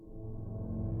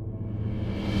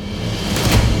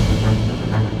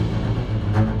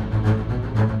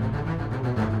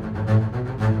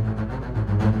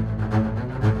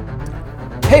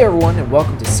Hey everyone, and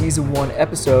welcome to Season 1,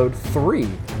 Episode 3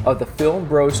 of the Film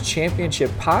Bros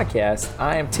Championship Podcast.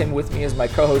 I am Tim, with me is my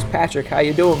co-host Patrick. How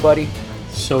you doing, buddy?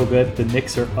 So good. The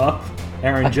Knicks are up.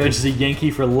 Aaron Judge is a Yankee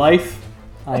for life.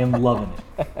 I am loving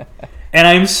it. And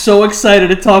I am so excited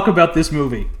to talk about this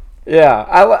movie. Yeah,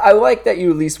 I like that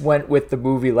you at least went with the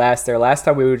movie last there. Last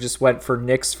time we just went for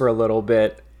Knicks for a little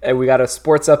bit, and we got a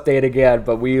sports update again,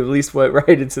 but we at least went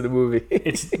right into the movie.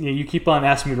 You keep on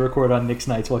asking me to record on Knicks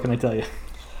nights. What can I tell you?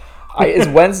 Is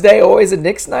Wednesday always a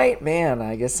Knicks night? Man,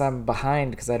 I guess I'm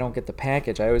behind because I don't get the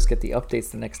package. I always get the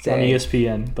updates the next day. It's on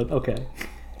ESPN, but okay.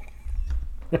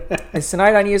 Is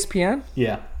tonight on ESPN?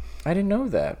 Yeah. I didn't know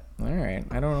that. All right.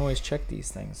 I don't always check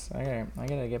these things. I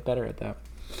gotta get better at that.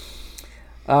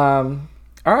 All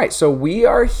right. So we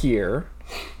are here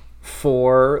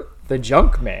for the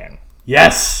Junkman.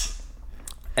 Yes.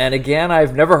 And again,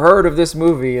 I've never heard of this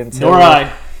movie until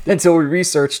we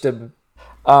researched him.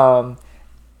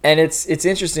 And it's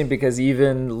interesting because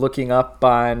even looking up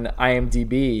on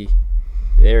IMDb,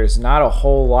 there's not a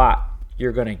whole lot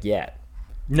you're gonna get.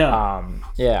 No.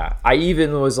 Yeah. I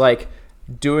even was like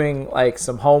doing like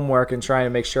some homework and trying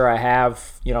to make sure I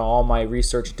have, all my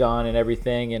research done and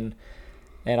everything, and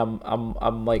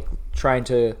I'm like trying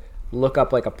to look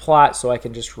up like a plot so I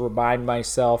can just remind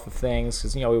myself of things,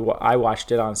 because I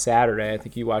watched it on Saturday. I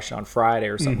think you watched it on Friday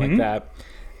or something like that.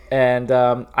 And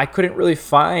I couldn't really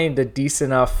find a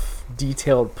decent enough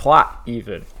detailed plot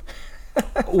even.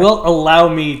 Well, allow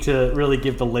me to really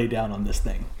give the laydown on this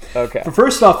thing. Okay. But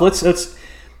first off, let's.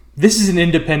 This is an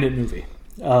independent movie.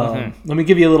 Let me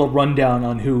give you a little rundown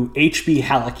on who H.B.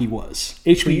 Halicki was.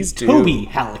 Toby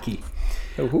Halicki.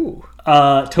 Ooh.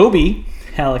 Toby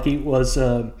Halicki was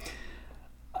a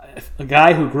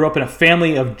guy who grew up in a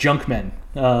family of junkmen.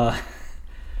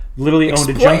 Literally owned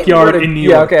a junkyard in New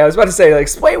York. Yeah, okay, I was about to say,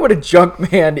 explain what a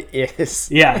junkman is.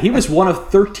 Yeah, he was one of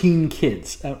 13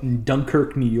 kids out in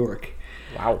Dunkirk, New York.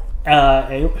 Wow.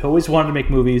 He always wanted to make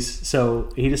movies, so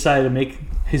he decided to make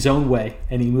his own way,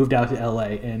 and he moved out to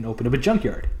LA and opened up a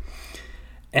junkyard.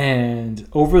 And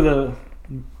over the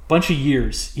bunch of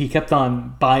years, he kept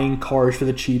on buying cars for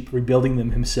the cheap, rebuilding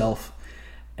them himself,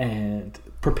 and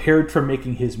prepared for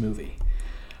making his movie,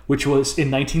 which was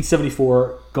in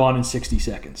 1974, Gone in 60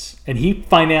 Seconds. And he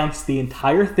financed the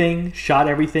entire thing, shot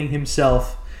everything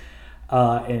himself,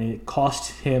 and it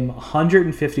cost him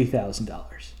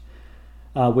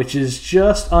 $150,000, which is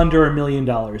just under $1 million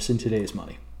in today's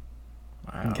money.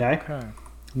 Wow. Okay?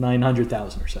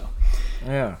 900,000 or so.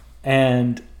 Yeah.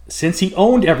 And since he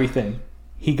owned everything,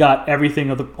 he got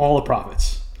everything all the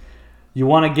profits. You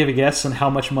want to give a guess on how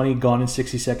much money Gone in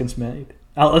 60 Seconds made?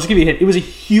 Let's give you a hint. It was a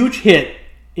huge hit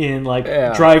in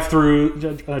drive-ins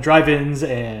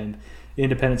and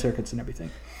independent circuits and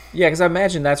everything. Yeah, because I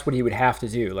imagine that's what he would have to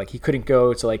do. Like, he couldn't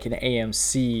go to like an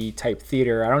AMC type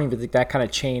theater. I don't even think that kind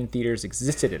of chain theaters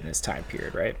existed in this time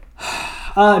period, right?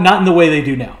 Not in the way they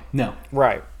do now. No.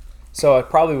 Right. So it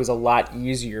probably was a lot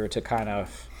easier to kind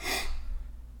of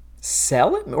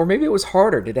sell it, or maybe it was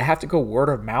harder. Did it have to go word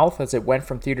of mouth as it went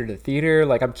from theater to theater?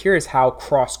 Like, I'm curious how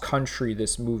cross country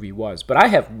this movie was, but I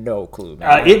have no clue.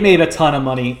 It made a ton of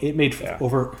money. It made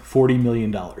over $40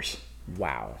 million.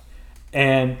 Wow.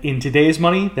 And in today's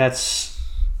money, it's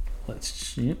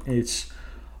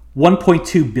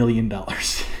 $1.2 billion.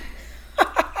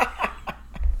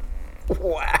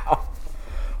 Wow.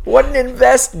 What an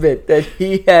investment that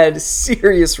he had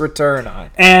serious return on.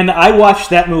 And I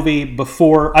watched that movie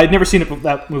before. I'd never seen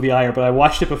that movie either, but I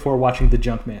watched it before watching The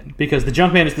Junkman, because The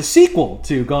Junkman is the sequel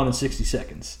to Gone in 60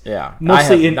 Seconds. Yeah,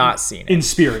 mostly I have not seen it. In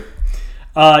spirit.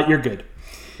 You're good.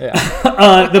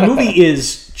 Yeah. The movie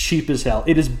is cheap as hell.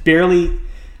 It is barely...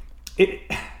 if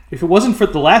it wasn't for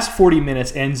the last 40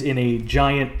 minutes, ends in a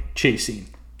giant chase scene.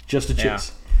 Just a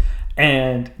chase. Yeah.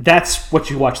 And that's what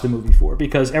you watch the movie for,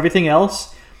 because everything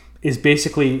else is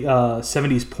basically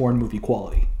 70s porn movie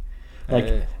quality.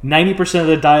 Like 90% of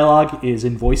the dialogue is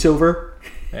in voiceover.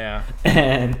 Yeah.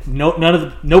 And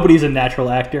nobody's a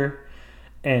natural actor.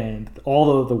 And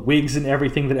all the wigs and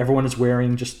everything that everyone is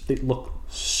wearing, they look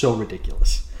so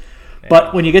ridiculous. Yeah.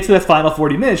 But when you get to that final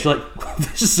 40 minutes, you're like, well,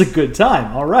 this is a good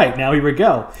time. All right, now here we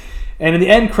go. And in the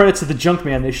end credits of The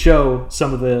Junkman, they show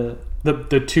some of the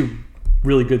two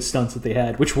really good stunts that they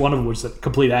had, which one of them was a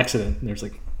complete accident. And there's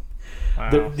like, wow.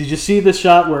 Did you see the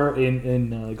shot where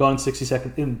in Gone in 60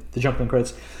 Seconds, in the Junkman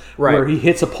credits, right, where he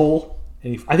hits a pole?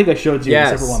 And I think I showed you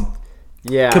this, everyone.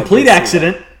 Yeah. Complete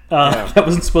accident. That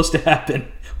wasn't supposed to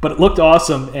happen, but it looked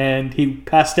awesome, and he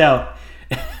passed out.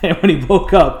 And when he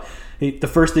woke up, the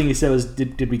first thing he said was,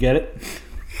 did we get it?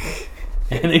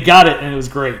 And they got it, and it was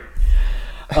great.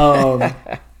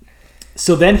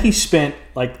 So then he spent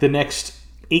like the next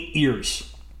 8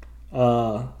 years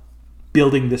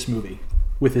building this movie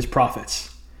with his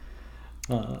profits.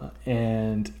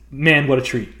 And man, what a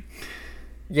treat.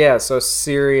 Yeah, so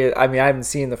serious. I mean, I haven't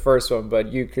seen the first one,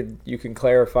 but you can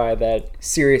clarify that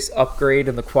serious upgrade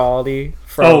in the quality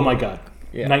from. Oh my God,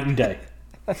 night and day.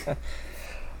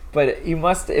 But it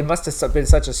must have been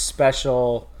such a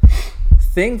special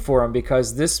thing for him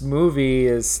because this movie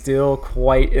is still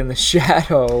quite in the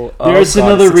shadow of There's Gone in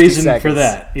another 60 reason Seconds. for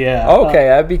that. Yeah.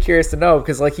 Okay, I'd be curious to know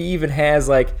because like he even has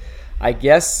like I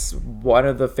guess one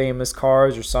of the famous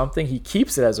cars or something. He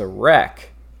keeps it as a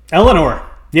wreck. Eleanor.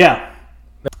 Yeah.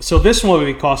 So this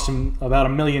movie cost him about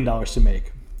 $1 million to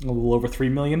make, a little over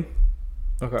 $3 million.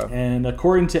 Okay. And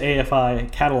according to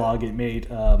AFI catalog, it made,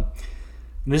 and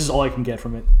this is all I can get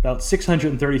from it, about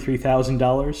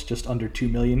 $633,000, just under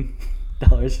 $2 million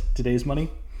today's money.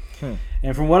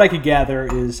 And from what I could gather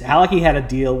is Halicki had a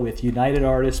deal with United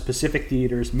Artists, Pacific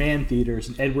Theaters, Mann Theaters,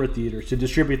 and Edward Theaters to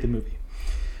distribute the movie.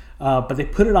 But they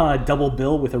put it on a double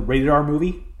bill with a rated R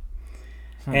movie,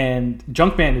 and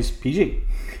Junkman is PG.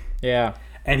 Yeah.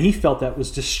 And he felt that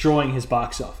was destroying his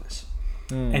box office.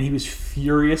 And he was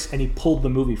furious, and he pulled the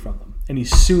movie from them. And he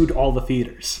sued all the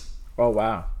theaters. Oh,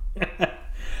 wow.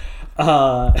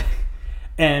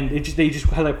 And they just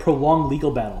had a prolonged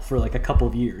legal battle for like a couple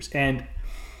of years. And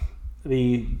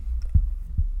the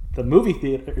movie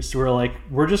theaters were like,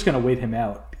 we're just going to wait him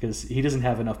out because he doesn't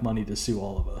have enough money to sue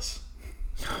all of us.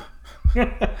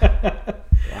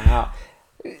 Wow.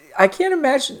 I can't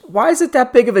imagine. Why is it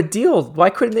that big of a deal? Why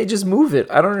couldn't they just move it?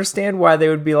 I don't understand why they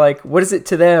would be like, what is it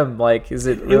to them? Like, is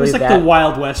it really It was like that? the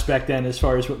Wild West back then as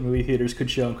far as what movie theaters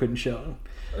could show and couldn't show.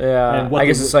 Yeah. And I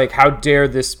guess it's like, how dare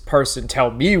this person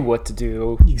tell me what to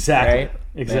do? Exactly. Right?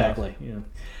 Exactly. Yeah.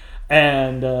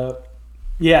 And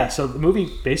so the movie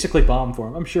basically bombed for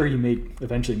him. I'm sure he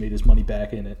eventually made his money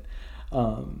back in it.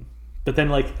 But then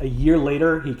like a year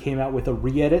later, he came out with a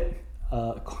re-edit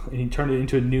and he turned it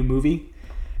into a new movie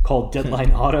called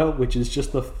Deadline Auto, which is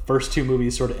just the first two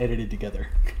movies sort of edited together.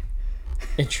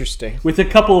 Interesting. With a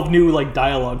couple of new like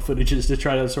dialogue footages to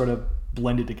try to sort of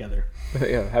blend it together.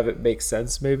 Yeah, have it make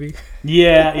sense maybe.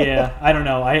 Yeah. I don't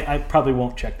know. I probably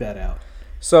won't check that out.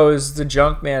 So is the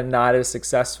Junkman not as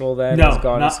successful then? No, as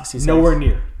Gone in not, 60 Seconds? nowhere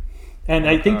near. And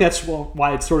I think that's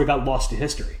why it sort of got lost to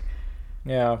history.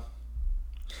 Yeah.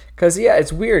 Because, yeah,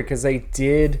 it's weird because they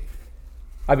did...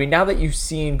 I mean, now that you've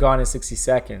seen Gone in 60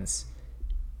 Seconds,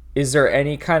 is there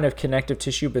any kind of connective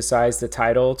tissue besides the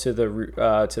title to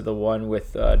the one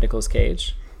with Nicolas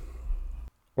Cage?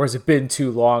 Or has it been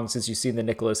too long since you've seen the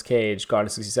Nicolas Cage Gone in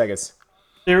 60 Seconds?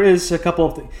 There is a couple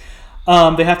of things.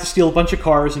 They have to steal a bunch of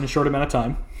cars in a short amount of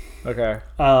time. Okay.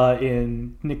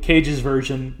 In Nick Cage's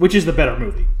version, which is the better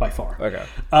movie by far. Okay.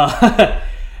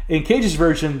 In Cage's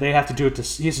version, they have to do it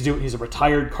he's a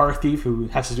retired car thief who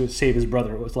has to do it to save his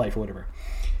brother with life or whatever.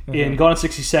 Mm-hmm. In Gone in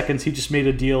 60 Seconds, he just made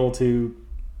a deal to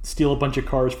steal a bunch of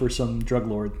cars for some drug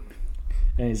lord.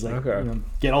 And he's like,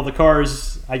 get all the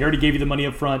cars. I already gave you the money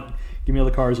up front. Give me all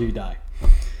the cars or you die.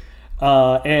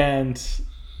 And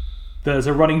there's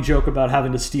a running joke about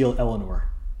having to steal Eleanor,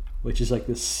 which is like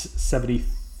this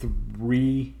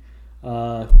 73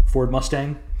 Ford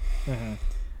Mustang. Mm-hmm.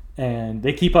 And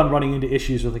they keep on running into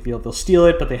issues with like they'll steal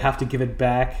it, but they have to give it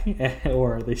back,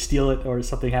 or they steal it, or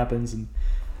something happens. And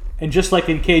just like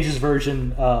in Cage's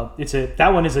version, that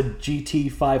one is a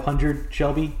GT 500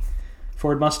 Shelby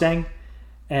Ford Mustang,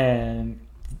 and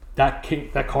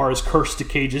that car is cursed to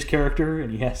Cage's character,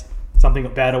 and he has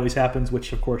something bad always happens,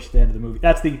 which of course at the end of the movie,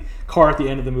 that's the car at the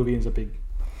end of the movie, is a big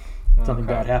something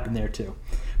bad happened there too.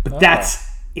 But that's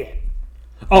it.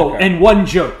 Oh, and one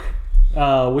joke.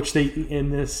 Which they in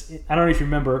this, I don't know if you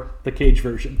remember the Cage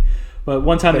version, but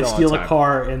one time they steal a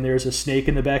car and there's a snake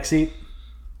in the backseat.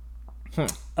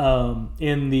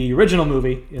 In the original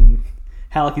movie, in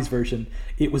Halicki's version,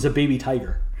 it was a baby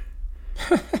tiger,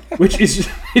 which is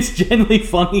it's genuinely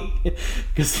funny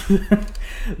because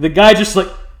the guy just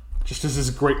does this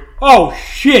great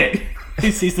shit. He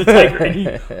sees the tiger and he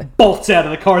bolts out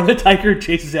of the car. The tiger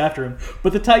chases after him,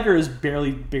 but the tiger is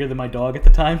barely bigger than my dog at the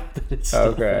time. It's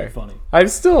still very funny. I'm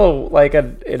still like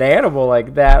an animal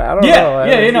like that. I don't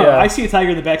know. I see a tiger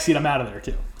in the backseat. I'm out of there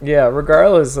too. Yeah,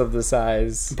 regardless of the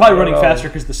size. I'm probably running faster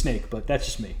because the snake, but that's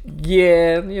just me.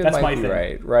 Yeah, you that's might my be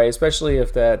thing. Right. Especially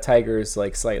if that tiger is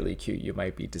like slightly cute, you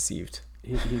might be deceived.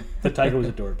 The tiger was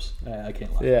adorbs. I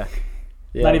can't lie. Yeah.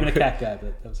 Not even a cat guy,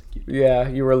 but that was cute. Yeah,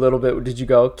 you were a little bit. Did you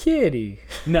go kitty?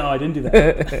 No, I didn't do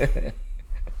that.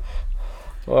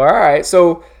 Well, all right.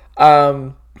 So,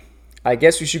 I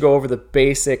guess we should go over the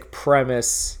basic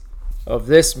premise of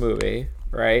this movie,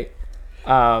 right?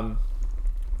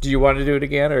 Do you want to do it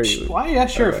again, or you? Why? Yeah,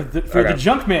 sure. Okay. For the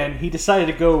Junkman, he decided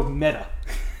to go meta.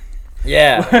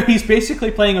 Yeah. Where he's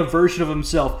basically playing a version of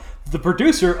himself, the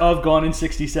producer of Gone in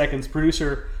 60 Seconds,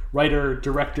 producer, writer,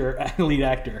 director, and lead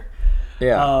actor.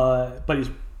 Yeah. But he's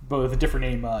with a different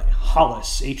name,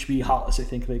 Hollis, H.B. Hollis, I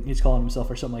think he's calling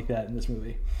himself, or something like that in this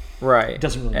movie. Right. It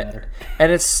doesn't really matter.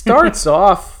 And it starts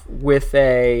off with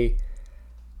a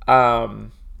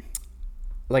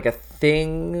like a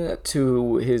thing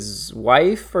to his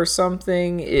wife or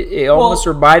something. It almost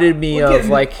reminded me of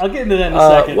like... I'll get into that in a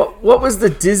second. What was the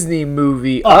Disney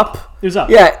movie? Up. It was Up.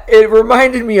 Yeah, it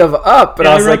reminded me of Up. But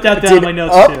I was wrote that down in my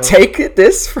notes Up too. Take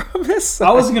this from this?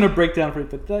 I wasn't going to break down for it,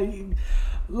 but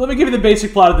let me give you the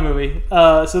basic plot of the movie.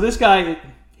 So this guy,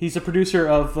 he's a producer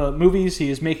of movies. He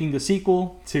is making the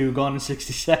sequel to Gone in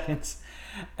 60 Seconds.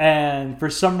 And for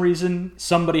some reason,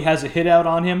 somebody has a hit out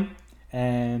on him.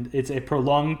 And it's a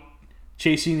prolonged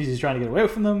chase scene as he's trying to get away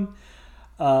from them.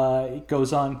 He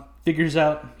goes on, figures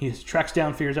out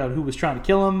who was trying to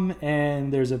kill him.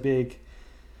 And there's a big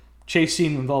chase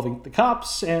scene involving the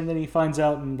cops. And then he finds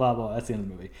out and blah, blah. That's the end of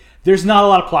the movie. There's not a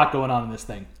lot of plot going on in this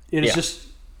thing. It is just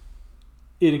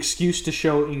an excuse to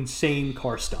show insane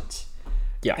car stunts.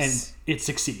 Yes. And it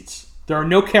succeeds. There are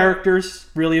no characters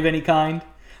really of any kind.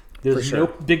 There's no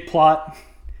big plot.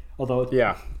 Although it's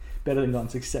better than Gone in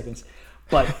 60 Seconds.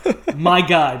 But my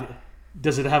God,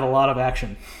 does it have a lot of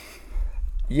action?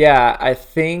 Yeah, I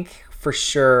think for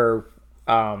sure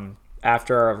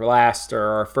after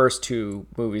our first two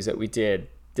movies that we did,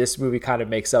 this movie kind of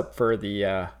makes up for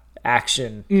the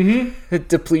action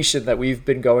depletion that we've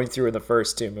been going through in the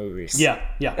first two movies. Yeah.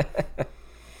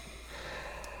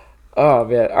 Oh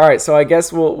man! All right, so I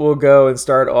guess we'll go and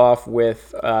start off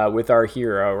with our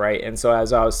hero, right? And so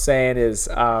as I was saying is,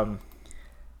 I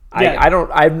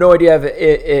have no idea of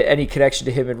any connection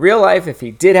to him in real life. If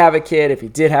he did have a kid, if he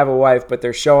did have a wife, but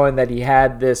they're showing that he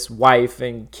had this wife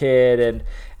and kid,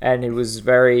 and it was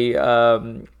very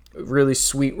really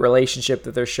sweet relationship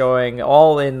that they're showing,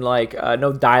 all in like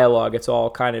no dialogue. It's all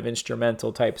kind of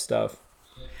instrumental type stuff.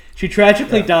 She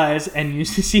tragically dies, and you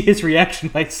see his reaction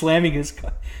by slamming his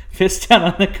fist down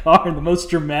on the car in the most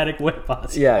dramatic way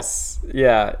possible. Yes,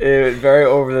 yeah, it was very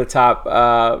over the top.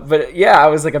 But yeah, I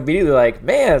was like immediately like,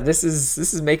 man, this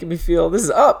is making me feel this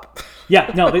is Up.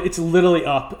 Yeah, no, it's literally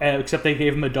Up, except they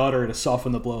gave him a daughter to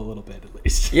soften the blow a little bit at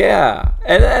least. Yeah,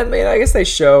 and I mean, I guess they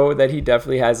show that he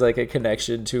definitely has like a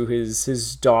connection to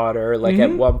his daughter. Like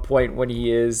at one point when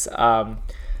he is, trying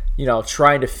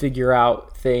to figure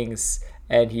out things.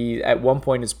 And he, at one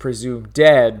point, is presumed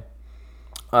dead.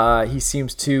 He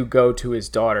seems to go to his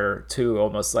daughter to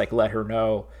almost like let her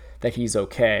know that he's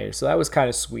okay. So that was kind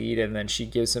of sweet. And then she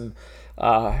gives him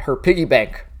her piggy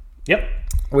bank. Yep.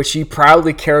 Which he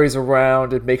proudly carries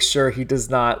around and makes sure he does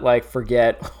not like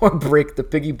forget or break the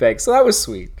piggy bank. So that was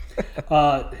sweet.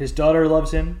 His daughter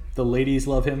loves him. The ladies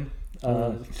love him.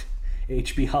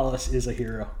 H.B. Hollis is a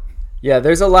hero. Yeah,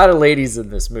 there's a lot of ladies in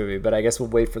this movie, but I guess we'll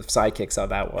wait for the sidekicks on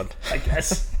that one. I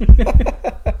guess.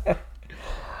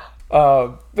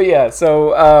 But yeah,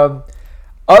 so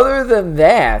other than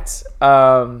that,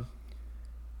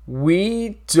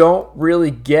 we don't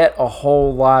really get a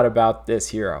whole lot about this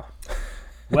hero.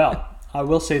 Well, I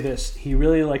will say this. He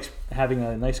really likes having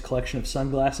a nice collection of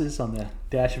sunglasses on the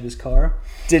dash of his car.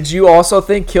 Did you also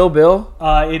think Kill Bill?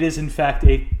 It is, in fact,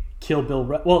 a Kill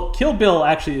Bill. Kill Bill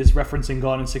actually is referencing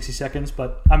Gone in 60 Seconds,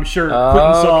 but I'm sure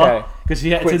Quentin saw, because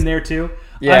it's in there too.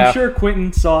 Yeah. I'm sure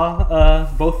Quentin saw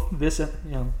both this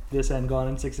and Gone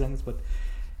in 60 Seconds, but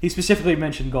he specifically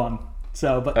mentioned Gone.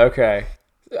 So, but okay.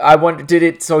 I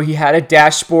wonder, so he had a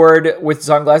dashboard with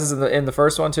sunglasses in the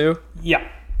first one too? Yeah.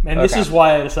 And this is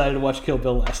why I decided to watch Kill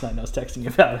Bill last night, and I was texting you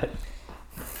about it.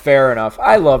 Fair enough.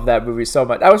 I love that movie so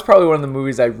much. That was probably one of the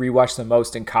movies I rewatched the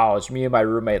most in college. Me and my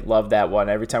roommate loved that one.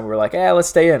 Every time we were like, let's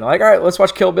stay in. I'm like, all right, let's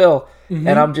watch Kill Bill. Mm-hmm.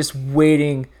 And I'm just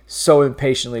waiting so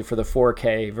impatiently for the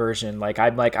 4K version.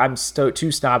 I'm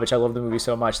too snobbish. I love the movie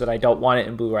so much that I don't want it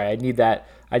in Blu-ray. I need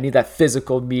that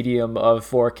physical medium of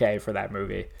 4K for that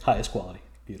movie. Highest quality.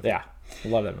 Beautiful. Yeah. I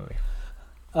love that movie.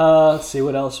 Let's see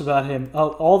what else about him.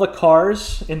 All the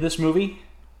cars in this movie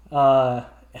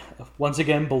once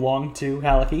again belong to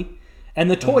Halicki,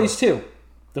 and the toys too.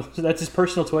 That's his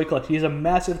personal toy collection. He has a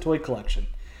massive toy collection,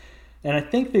 and I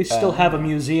think they still have a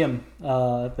museum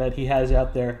that he has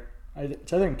out there.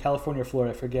 It's either in California or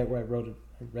Florida. I forget where I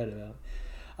read it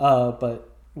about,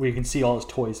 but where you can see all his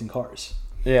toys and cars.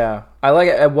 Yeah, I like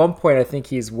it. At one point, I think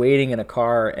he's waiting in a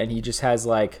car, and he just has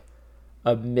like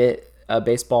a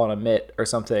baseball and a mitt or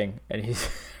something, and he's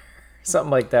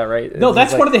something like that, right? No,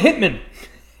 that's one of the hitmen.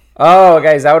 Oh,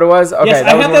 okay, is that what it was? Okay, Yes, that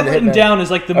I was have one of that the written hitmen. down as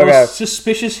like the Okay. most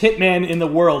suspicious hitman in the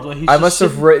world. When he's I just must have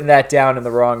sitting- written that down in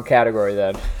the wrong category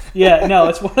then. Yeah, no,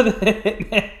 it's one of the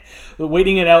hitmen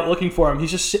waiting it out, looking for him.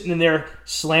 He's just sitting in there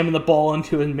slamming the ball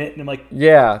into his mitt, and I'm like,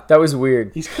 Yeah, that was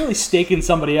weird. he's clearly staking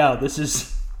somebody out. This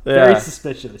is very Yeah.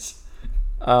 suspicious.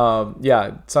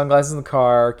 Yeah, sunglasses in the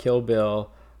car, Kill Bill,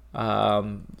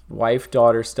 wife,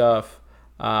 daughter stuff.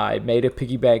 I made a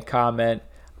piggy bank comment.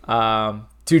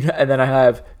 And then I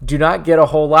have, do not get a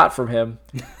whole lot from him.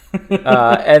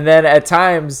 And then at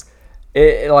times,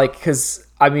 because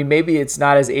I mean, maybe it's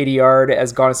not as ADR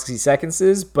as Gone in 60 Seconds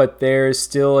is, but there's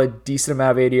still a decent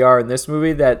amount of ADR in this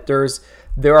movie. That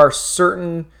there are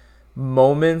certain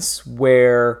moments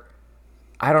where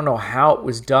I don't know how it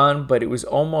was done, but it was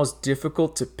almost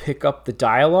difficult to pick up the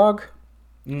dialogue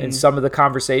in some of the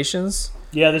conversations.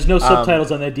 Yeah, there's no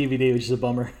subtitles on that DVD, which is a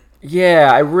bummer. Yeah,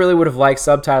 I really would have liked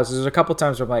subtitles. There's a couple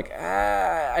times where I'm like,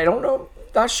 I don't know,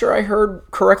 not sure I heard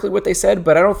correctly what they said,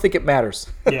 but I don't think it matters.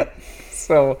 Yeah.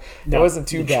 So it wasn't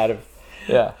too bad.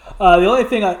 Yeah. The other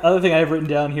thing I have written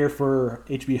down here for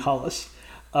H.B. Hollis,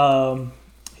 not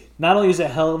only is he a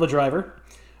hell of a driver,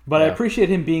 but I appreciate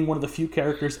him being one of the few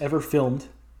characters ever filmed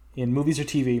in movies or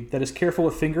TV that is careful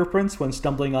with fingerprints when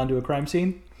stumbling onto a crime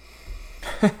scene.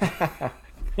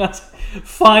 Yes.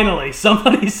 Finally,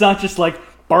 somebody's not just like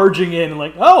barging in and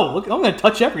like, oh, look, I'm going to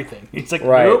touch everything. He's like,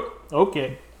 Right. nope,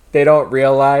 okay. They don't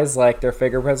realize like their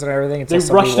fingerprints and everything They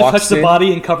until rush somebody to walks touch the in.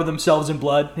 body and cover themselves in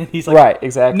blood. And he's like, Right,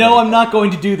 exactly. no, I'm not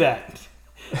going to do that.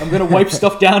 I'm going to wipe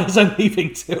stuff down as I'm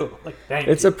leaving too. Like, thank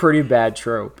It's you. a pretty bad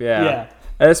trope. Yeah. Yeah.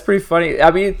 And it's pretty funny.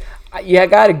 I mean, I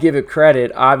got to give it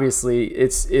credit. Obviously,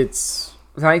 it's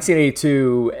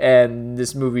 1982, and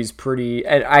this movie's pretty.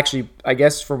 And actually, I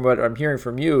guess from what I'm hearing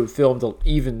from you, filmed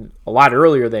even a lot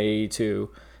earlier than 82.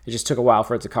 It just took a while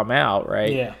for it to come out,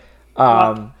 right?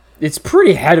 Yeah. It's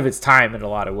pretty ahead of its time in a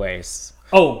lot of ways.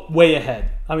 Oh, way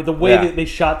ahead. I mean, the way Yeah. that they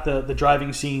shot the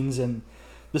driving scenes and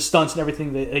the stunts and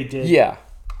everything that they did. Yeah.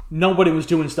 Nobody was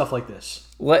doing stuff like this.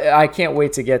 I can't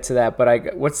wait to get to that.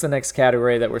 But what's the next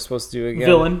category that we're supposed to do again?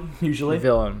 Villain, usually.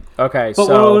 Villain. Okay. But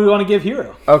so what do we want to give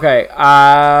hero? Okay.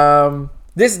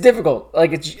 This is difficult.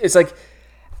 Like it's like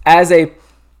as a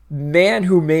man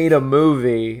who made a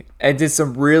movie and did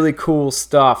some really cool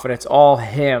stuff, and it's all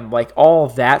him. Like all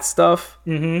of that stuff.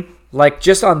 Mm-hmm. Like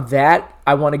just on that,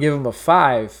 I want to give him a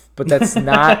 5. But that's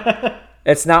not.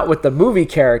 It's not what the movie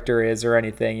character is or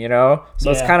anything, you know.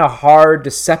 So it's Yeah. kind of hard to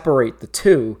separate the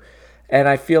two. And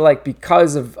I feel like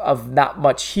because of not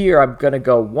much here, I'm gonna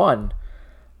go 1.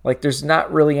 Like there's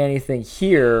not really anything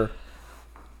here.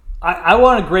 I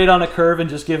want to grade on a curve and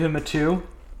just give him a 2.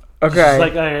 Okay. Just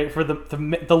like, all right, for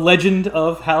the legend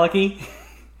of Hallecky.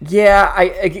 Yeah,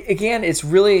 again, it's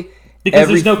really Because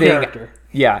there's no everything- character.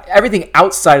 Yeah, everything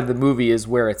outside of the movie is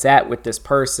where it's at with this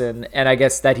person, and I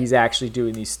guess that he's actually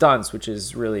doing these stunts, which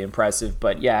is really impressive.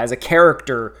 But yeah, as a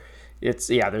character,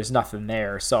 there's nothing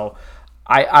there. So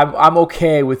I'm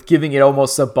okay with giving it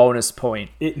almost a bonus point.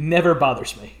 It never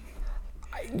bothers me.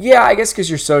 Yeah, I guess because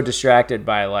you're so distracted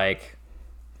by like,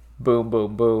 boom,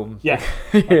 boom, boom. Yeah.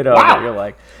 You know, Wow. you're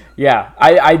like, yeah,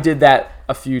 I did that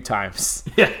a few times.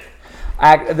 Yeah.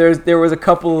 There was a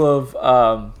couple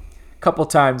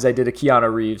times I did a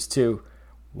Keanu Reeves too.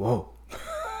 Whoa.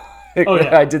 Oh,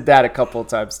 yeah. I did that a couple of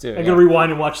times too. I'm going to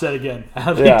rewind and watch that again.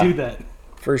 How do Yeah. they do that?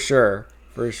 For sure.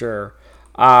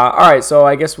 All right, so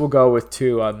I guess we'll go with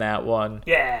 2 on that one.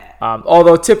 Yeah.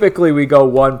 Although typically we go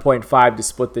 1.5 to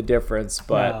split the difference,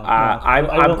 but No, no. I'm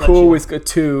I won't let cool you. with a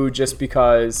 2 just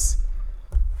because,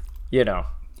 you know,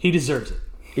 He deserves it.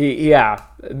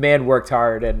 man worked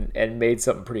hard and made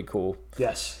something pretty cool.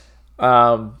 Yes.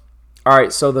 All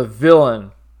right, so the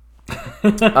villain.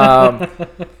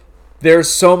 There's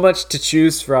so much to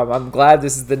choose from. I'm glad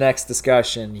this is the next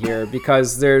discussion here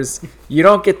because you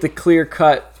don't get the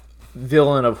clear-cut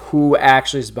villain of who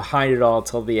actually is behind it all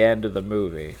till the end of the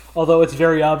movie. Although it's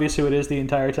very obvious who it is the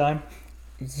entire time.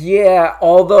 Yeah,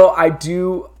 although I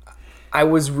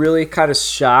was really kind of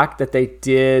shocked that they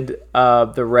did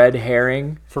the red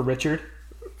herring. For Richard.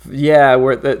 Yeah,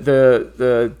 where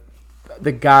the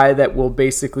guy that will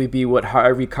basically be what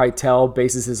Harvey Keitel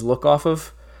bases his look off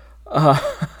of.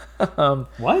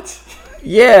 What?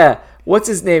 Yeah, what's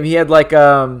his name? He had like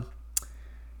I'm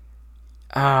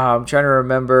trying to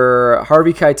remember.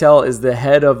 Harvey Keitel is the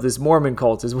head of this Mormon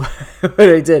cult. Is what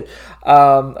I did.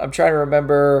 I'm trying to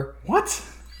remember. What?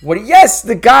 Yes,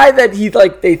 the guy that he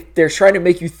like they're trying to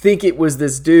make you think it was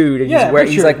this dude, and Yeah,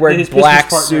 he's like wearing his black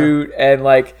business partner. suit and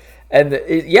like. And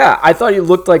I thought he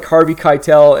looked like Harvey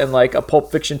Keitel in like a Pulp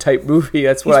Fiction type movie.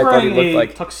 That's what He's I thought he wearing looked a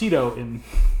like. tuxedo in.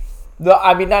 No,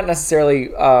 I mean not necessarily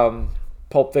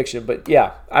Pulp Fiction. But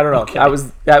yeah, I don't know. Okay.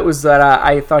 That was that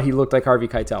I thought he looked like Harvey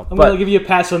Keitel. I'm going to give you a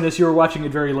pass on this. You were watching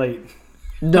it very late.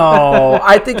 No,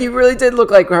 I think he really did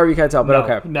look like Harvey Keitel, but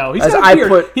okay. No, he's got a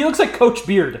beard. He looks like Coach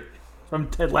Beard from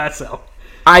Ted Lasso.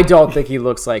 I don't think he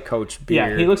looks like Coach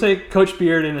Beard. Yeah, he looks like Coach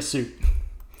Beard in a suit.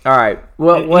 All right,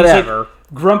 well, And whatever. He's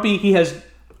like grumpy. He has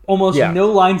almost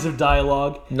no lines of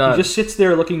dialogue. None. He just sits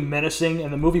there looking menacing,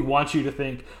 and the movie wants you to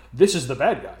think, this is the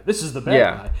bad guy. This is the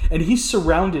bad guy. And he's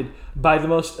surrounded by the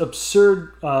most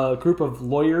absurd group of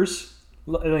lawyers.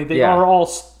 Like, they are all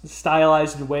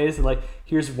stylized in ways that, like,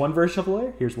 here's one version of a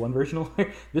lawyer. Here's one version of a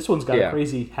lawyer. This one's got a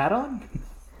crazy hat on.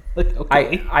 Like,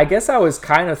 okay. I guess I was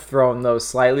kind of thrown, though,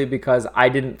 slightly because I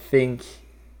didn't think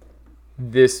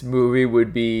this movie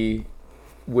would be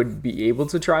able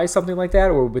to try something like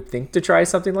that, or would think to try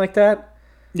something like that.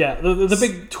 Yeah, the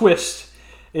big twist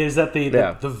is that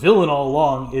the villain all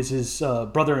along is his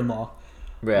brother-in-law,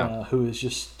 who is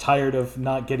just tired of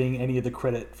not getting any of the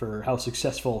credit for how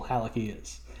successful Halleck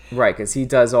is. Right, because he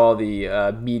does all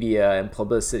the media and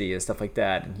publicity and stuff like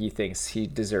that, and he thinks he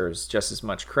deserves just as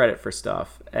much credit for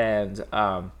stuff. And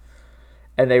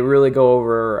they really go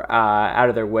over out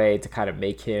of their way to kind of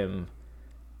make him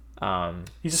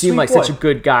seem like such a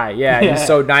good guy. Yeah, he's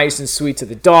so nice and sweet to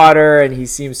the daughter, and he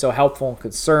seems so helpful and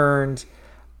concerned.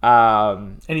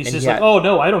 And he's just like, oh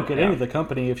no, I don't get any of the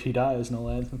company if he dies, no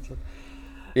lads.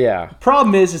 Yeah.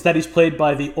 Problem is that he's played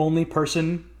by the only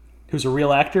person who's a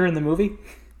real actor in the movie.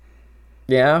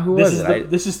 Yeah, who was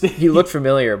it? He looked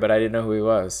familiar, but I didn't know who he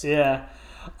was. Yeah.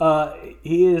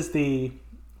 He is the...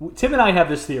 Tim and I have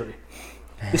this theory.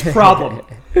 This problem.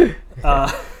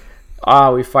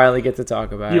 We finally get to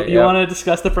talk about it. You want to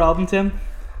discuss the problem, Tim?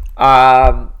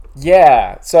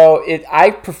 Yeah. So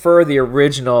I prefer the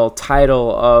original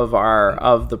title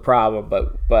of the problem,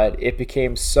 but it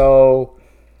became so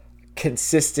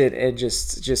consistent and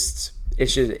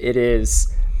it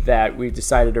is that we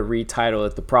decided to retitle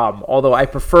it The Problem. Although I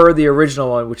prefer the original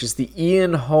one, which is the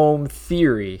Ian Holm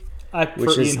Theory,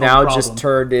 which is now just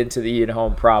turned into the Ian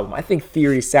Holm Problem. I think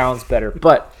theory sounds better,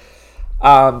 but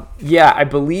I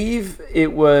believe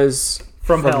it was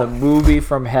from the movie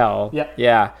From Hell.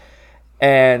 Yeah.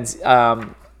 And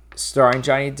starring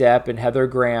Johnny Depp and Heather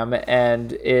Graham,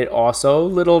 and it also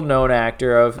little-known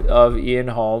actor of Ian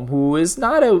Holm, who is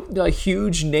not a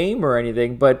huge name or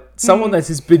anything, but someone that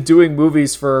has been doing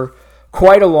movies for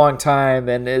quite a long time,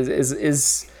 and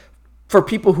is for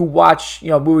people who watch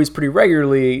movies pretty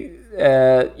regularly,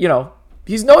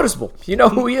 he's noticeable. You know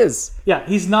who he is. Yeah,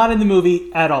 he's not in the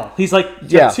movie at all. He's like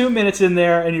 2 minutes in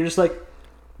there, and you're just like,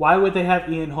 why would they have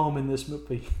Ian Holm in this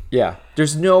movie? Yeah,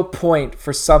 there's no point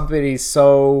for somebody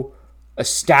so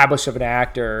established of an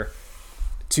actor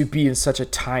to be in such a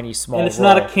tiny, small role. And it's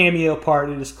not a cameo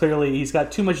part. It is clearly, he's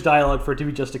got too much dialogue for it to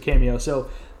be just a cameo. So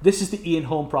this is the Ian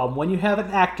Holm problem. When you have an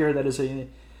actor that is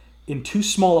in too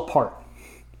small a part,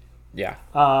 you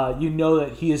know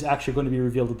that he is actually going to be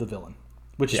revealed as the villain,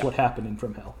 which is what happened in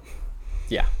From Hell.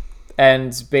 Yeah.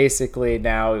 And basically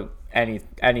now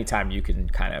anytime you can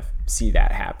kind of see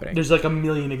that happening. There's like a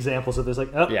million examples of this.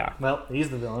 Like, well, he's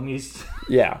the villain.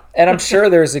 And I'm sure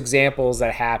there's examples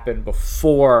that happened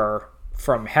before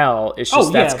From Hell. It's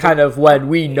just that's kind of when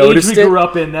we noticed it. We grew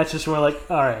up in. That's just when we're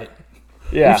like, all right.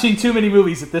 Yeah. We've seen too many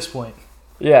movies at this point.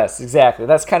 Yes, exactly.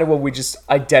 That's kind of when we just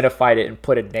identified it and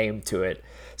put a name to it.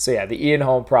 So yeah, the Ian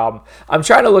Holm Problem. I'm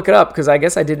trying to look it up because I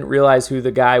guess I didn't realize who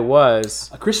the guy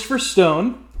was. Christopher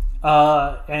Stone.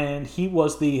 And he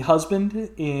was the husband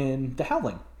in The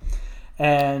Howling.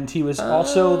 And he was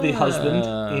also the husband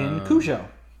in Cujo.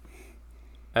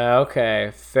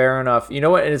 Okay, fair enough. You know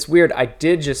what? And it's weird. I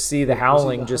did just see The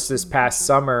Howling just this past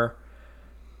summer,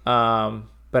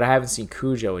 but I haven't seen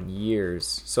Cujo in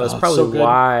years. So that's probably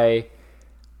why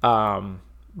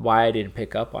I didn't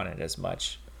pick up on it as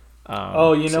much.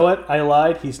 You know what? I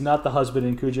lied. He's not the husband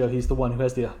in Cujo. He's the one who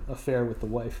has the affair with the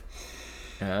wife.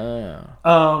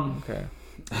 Oh. Okay.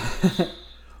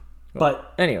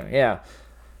 But anyway, yeah.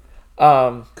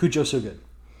 Cujo's so good.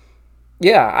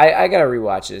 Yeah, I gotta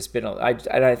rewatch it. It's been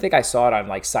I think I saw it on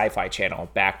like Sci-Fi Channel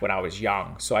back when I was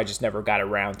young, so I just never got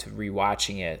around to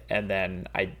rewatching it. And then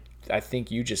I think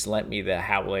you just lent me The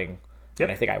Howling,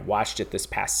 and I think I watched it this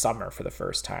past summer for the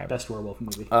first time. Best werewolf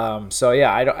movie. So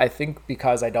yeah, I think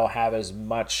because I don't have as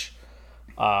much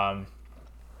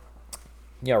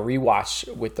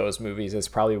rewatch with those movies is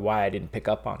probably why I didn't pick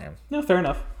up on him. No, fair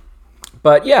enough.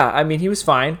 But yeah, I mean, he was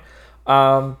fine.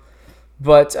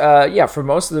 But yeah, for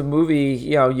most of the movie,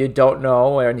 you don't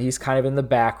know, and he's kind of in the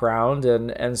background,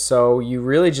 and so you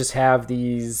really just have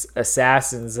these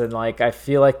assassins, and like I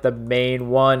feel like the main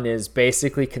one is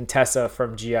basically Contessa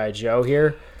from G.I. Joe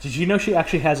here. Did you know she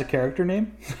actually has a character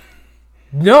name?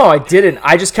 No, I didn't.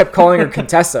 I just kept calling her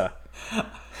Contessa.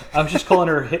 I was just calling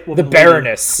her Hit Woman. The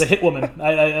Baroness. The Hit Woman.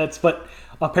 But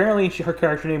apparently her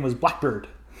character name was Blackbird.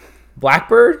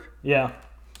 Blackbird? Yeah.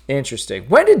 Interesting.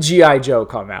 When did G.I. Joe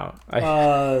come out?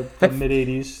 The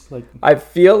mid-'80s. Like, I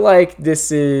feel like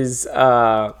this is,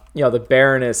 the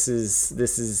Baroness is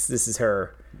this is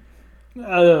her.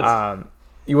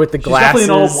 You with the glasses. She's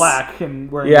definitely in all black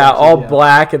and wearing glasses,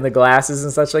 black and the glasses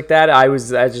and such like that. I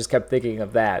just kept thinking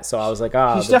of that, so I was like,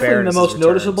 she's definitely the most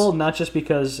noticeable, not just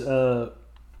because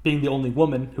being the only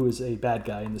woman who is a bad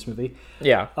guy in this movie.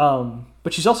 Yeah.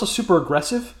 But she's also super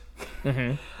aggressive.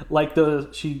 Mm-hmm. Like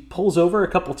she pulls over a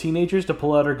couple teenagers to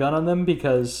pull out her gun on them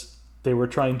because they were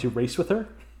trying to race with her.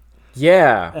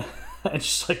 Yeah. And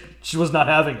she was not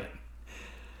having it.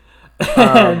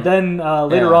 And then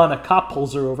later on, a cop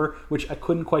pulls her over, which I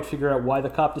couldn't quite figure out why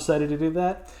the cop decided to do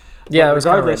that. Yeah, but it was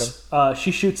regardless, she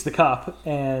shoots the cop,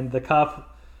 and the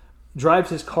cop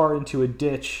drives his car into a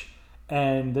ditch,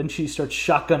 and then she starts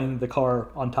shotgunning the car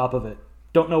on top of it.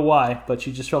 Don't know why, but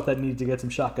she just felt that needed to get some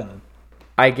shotgunning.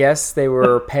 I guess they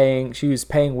were she was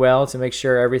paying well to make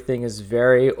sure everything is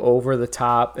very over the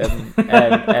top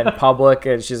and public,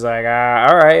 and she's like,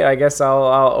 all right, I guess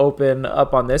I'll open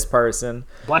up on this person.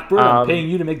 Blackbird, I'm paying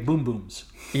you to make boom booms.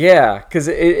 Yeah, because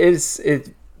it's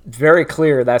very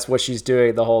clear that's what she's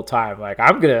doing the whole time. Like,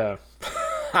 I'm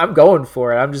going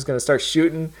for it. I'm just gonna start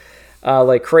shooting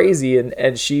like crazy,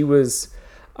 and she was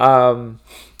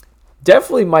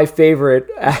definitely my favorite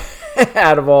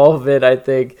out of all of it, I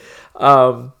think.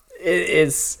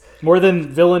 It's more than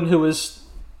villain who was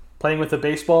playing with a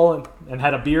baseball and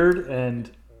had a beard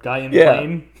and guy in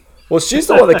plane. Well, she's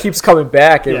the one that keeps coming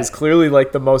back. It was clearly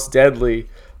like the most deadly.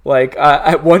 Like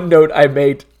at one note I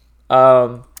made,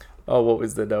 what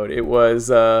was the note? It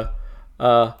was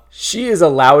she is a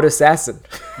loud assassin.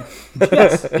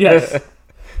 Yes.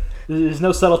 There's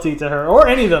no subtlety to her or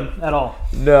any of them at all.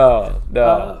 No.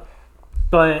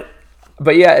 But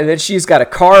yeah, and then she's got a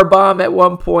car bomb at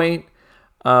one point.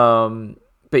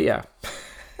 But yeah.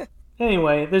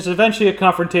 Anyway, there's eventually a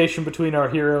confrontation between our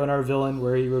hero and our villain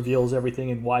where he reveals everything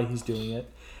and why he's doing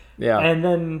it. Yeah. And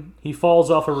then he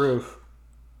falls off a roof.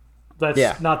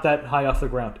 That's not that high off the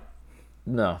ground.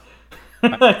 No.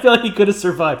 I feel like he could have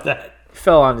survived that.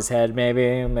 Fell on his head,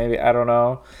 maybe. I don't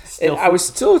know. I was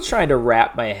still trying to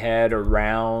wrap my head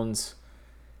around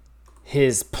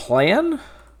his plan.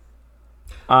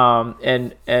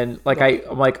 And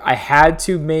I had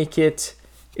to make it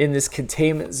in this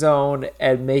containment zone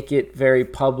and make it very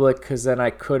public, because then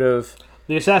I could have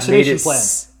the assassination plan.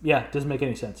 Yeah, doesn't make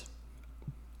any sense.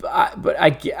 But I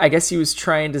guess he was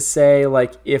trying to say,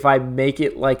 like, if I make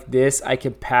it like this, I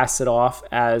can pass it off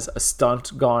as a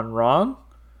stunt gone wrong.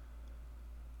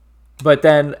 But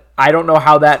then I don't know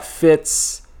how that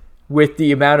fits with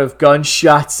the amount of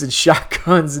gunshots and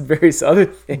shotguns and various other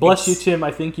things. Bless you, Tim.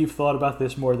 I think you've thought about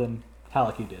this more than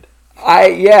Hallecky did.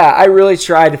 I really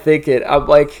tried to think it. I'm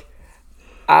like,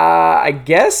 I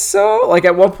guess so. Like,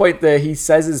 at one point, he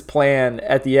says his plan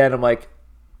at the end. I'm like,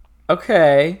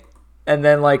 okay. And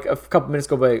then, like, a couple minutes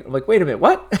go by. I'm like, wait a minute,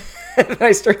 what? And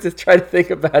I start to try to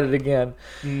think about it again.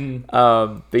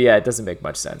 But yeah, it doesn't make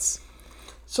much sense.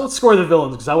 So let's score the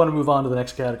villains, because I want to move on to the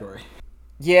next category.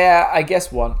 Yeah, I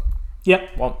guess one.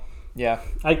 Yep. One. Yeah.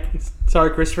 Sorry,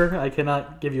 Christopher. I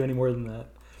cannot give you any more than that.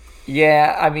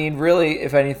 Yeah, I mean, really,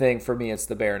 if anything, for me, it's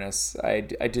the Baroness. I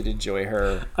did enjoy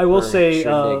her. I will say,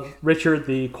 Richard,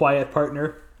 the quiet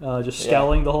partner, just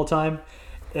scowling the whole time,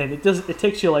 and it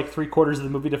takes you like 3/4 of the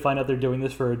movie to find out they're doing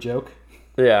this for a joke.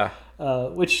 Yeah.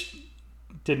 Which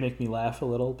did make me laugh a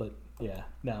little, but yeah,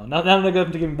 no, not going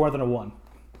to give me more than a 1.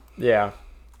 Yeah,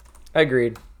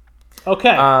 agreed.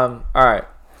 Okay. All right.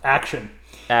 Action.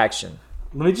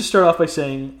 Let me just start off by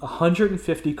saying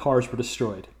 150 cars were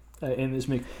destroyed in this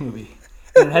movie.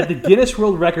 And it had the Guinness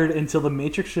World Record until The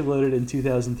Matrix Reloaded in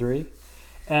 2003.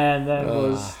 And then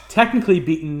was technically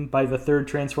beaten by the third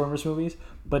Transformers movies,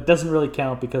 but doesn't really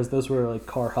count because those were like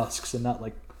car husks and not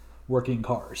like working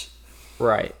cars.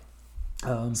 Right.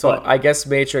 So I guess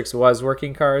Matrix was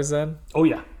working cars then? Oh,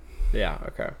 yeah. Yeah,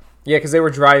 okay. Yeah, because they were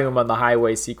driving them on the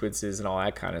highway sequences and all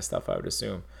that kind of stuff, I would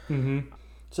assume. Mm-hmm.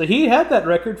 So he had that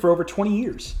record for over 20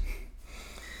 years.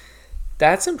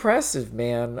 That's impressive,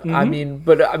 man. Mm-hmm.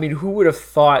 I mean, who would have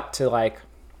thought to, like,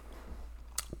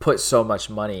 put so much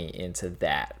money into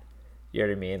that? You know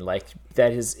what I mean? Like,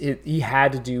 he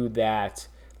had to do that.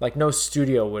 Like, no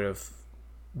studio would have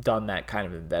done that kind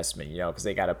of investment, because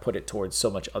they got to put it towards so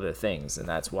much other things, and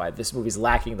that's why this movie's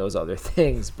lacking those other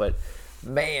things. But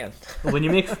man, when you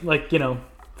make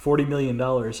 $40 million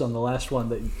on the last one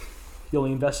that you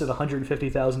only invested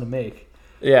 $150,000 to make,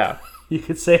 yeah, you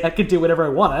could say I could do whatever I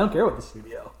want. I don't care what the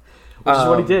studio, which is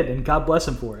what he did, and God bless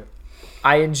him for it.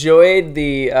 I enjoyed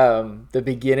the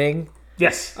beginning.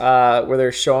 Yes. Where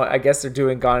they're showing, I guess they're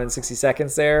doing Gone in 60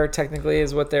 Seconds there, technically,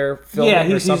 is what they're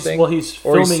filming or something. He's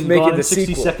filming Gone in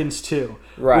 60 Seconds too.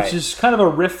 Right. Which is kind of a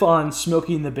riff on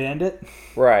Smokey and the Bandit.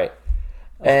 Right.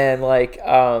 And,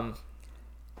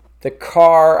 the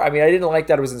car, I mean, I didn't like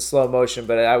that it was in slow motion,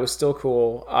 but I was still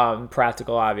cool,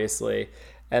 practical, obviously.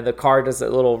 And the car does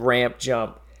that little ramp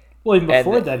jump. Well, even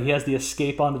before that, he has the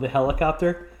escape onto the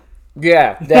helicopter.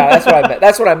 Yeah, that's what I meant.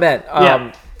 That's what I meant.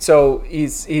 Yeah. So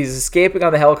he's escaping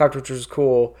on the helicopter, which was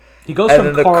cool. He goes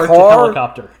from car to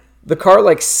helicopter. The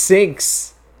car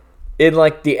sinks in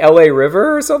the LA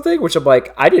River or something, which I'm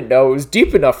I didn't know it was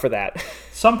deep enough for that.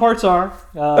 Some parts are.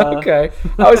 Okay,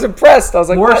 I was impressed. I was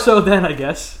more what? So then, I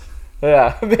guess.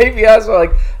 Yeah, maybe I was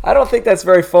I don't think that's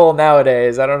very full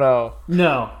nowadays. I don't know.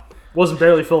 No, wasn't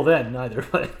barely full then either.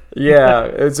 But yeah,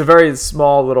 it's a very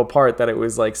small little part that it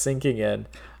was sinking in.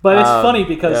 But it's funny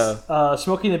because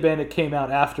Smokey and the Bandit came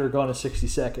out after Gone in 60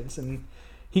 Seconds, and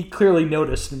he clearly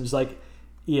noticed and was like,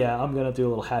 yeah, I'm going to do a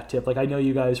little hat tip. I know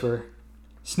you guys were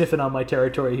sniffing on my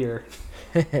territory here.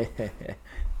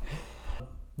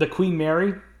 The Queen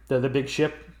Mary, the big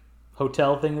ship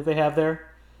hotel thing that they have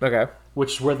there. Okay.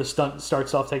 Which is where the stunt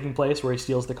starts off taking place, where he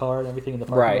steals the car and everything in the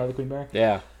parking lot of the Queen Mary.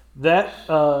 Yeah. That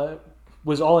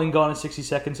was all in Gone in 60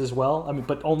 Seconds as well. I mean,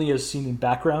 but only as seen in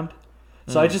background.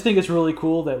 So I just think it's really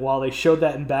cool that while they showed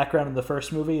that in background in the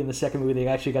first movie, in the second movie they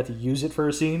actually got to use it for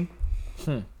a scene,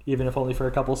 even if only for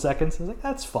a couple seconds. I was like,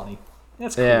 that's funny.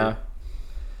 That's cool. Yeah.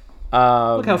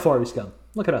 Look how far he's come.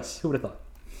 Look at us. Who would have thought?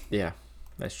 Yeah,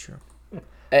 that's true.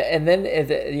 And then,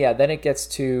 then it gets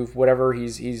to whatever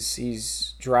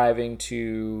he's driving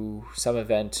to some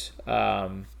event.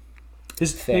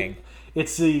 His thing.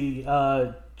 It's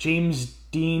the James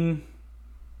Dean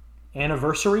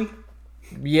anniversary.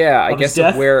 Yeah, I guess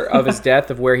of his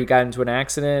death, of where he got into an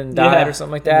accident and died or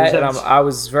something like that. And I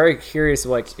was very curious,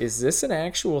 is this an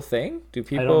actual thing? Do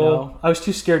people? I don't know. I was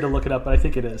too scared to look it up, but I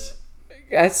think it is.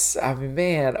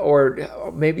 Man, or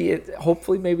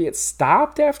hopefully it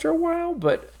stopped after a while,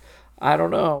 but I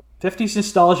don't know. 50s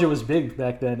nostalgia was big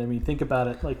back then. I mean, think about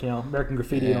it, American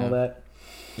Graffiti and all that.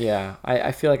 Yeah,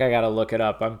 I feel like I gotta look it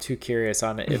up. I'm too curious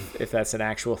on it if that's an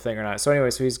actual thing or not. So anyway,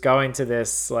 so he's going to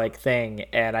this thing,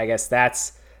 and I guess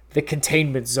that's the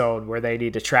containment zone where they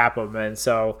need to trap him. And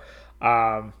so,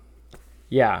 action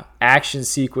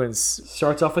sequence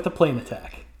starts off with a plane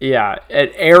attack. Yeah,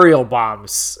 and aerial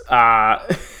bombs. Which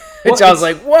I was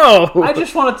like, whoa! I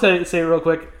just wanted to say real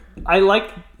quick, I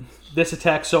like this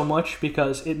attack so much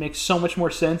because it makes so much more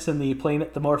sense than the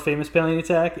more famous plane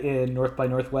attack in North by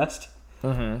Northwest.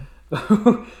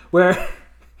 Mm-hmm. Where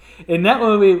in that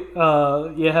movie,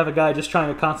 you have a guy just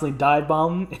trying to constantly dive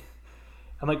bomb.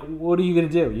 I'm like, what are you going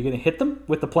to do? You're going to hit them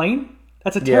with the plane?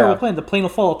 That's a terrible plane. The plane will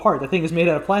fall apart. The thing is made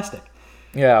out of plastic.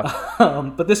 Yeah.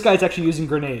 But this guy's actually using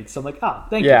grenades. So I'm like,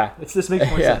 thank you. This makes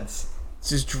more sense. It's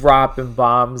just dropping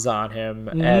bombs on him,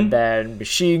 and then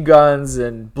machine guns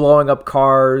and blowing up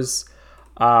cars.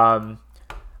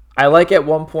 I like at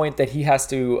one point that he has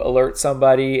to alert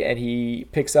somebody, and he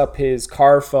picks up his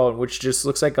car phone, which just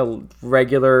looks like a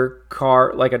regular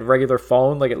car, like a regular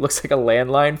phone. It looks like a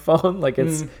landline phone.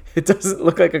 It doesn't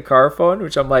look like a car phone,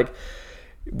 which I'm like,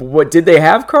 what, did they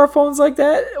have car phones like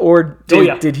that? Or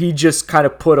did he just kind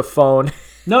of put a phone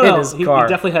in his car? He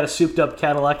definitely had a souped up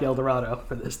Cadillac Eldorado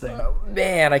for this thing.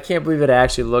 Man, I can't believe it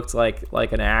actually looked like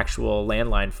an actual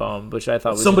landline phone, which I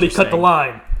thought was somebody cut the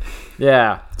line.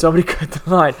 Yeah, somebody cut the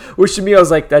line. Which to me, I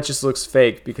was like, that just looks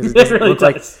fake because it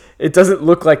doesn't it doesn't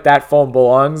look like that phone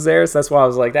belongs there. So that's why I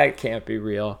was like, that can't be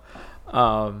real.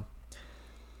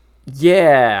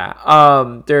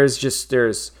 There's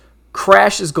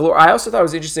crashes galore. I also thought it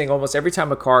was interesting. Almost every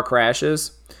time a car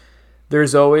crashes,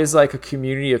 there's always a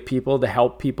community of people to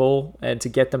help people and to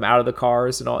get them out of the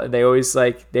cars and all. And they always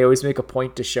make a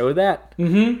point to show that.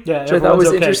 Mm-hmm. Yeah, which I thought was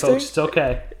okay, interesting. Folks. It's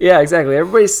okay. Yeah, exactly.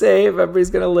 Everybody's safe. Everybody's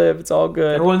gonna live. It's all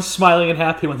good. Everyone's smiling and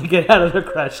happy when they get out of their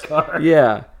crashed car.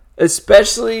 Yeah,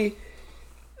 especially.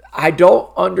 I don't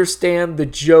understand the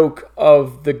joke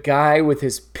of the guy with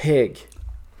his pig.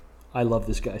 I love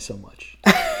this guy so much.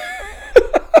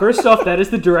 First off, that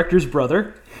is the director's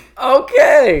brother.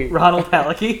 Okay. Ronald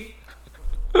Halicki.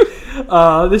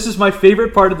 This is my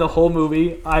favorite part of the whole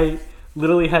movie.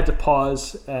 literally had to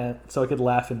pause so I could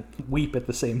laugh and weep at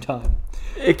the same time.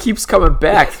 It keeps coming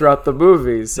back throughout the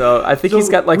movie, so I think he's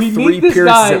got like we 3 meet this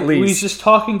appearances guy at least. He's just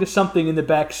talking to something in the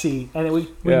back seat, and we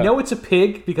know it's a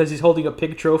pig because he's holding a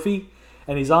pig trophy,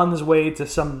 and he's on his way to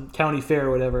some county fair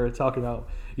or whatever, talking about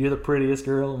you're the prettiest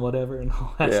girl and whatever and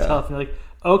all that stuff. And you're like,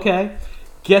 okay.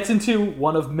 Gets into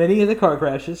one of many of the car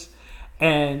crashes,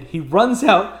 and he runs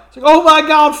out. It's like, oh my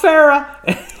God, Farrah!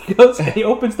 And he goes, and he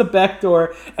opens the back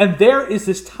door, and there is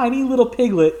this tiny little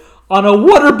piglet on a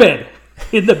waterbed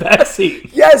in the back seat.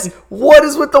 Yes, what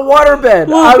is with the waterbed?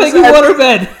 Little piggy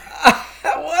waterbed.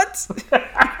 What?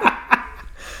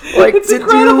 Like, it's did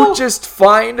incredible. you just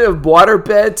find a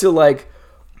waterbed to like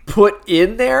put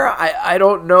in there? I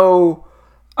don't know.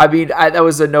 I mean, that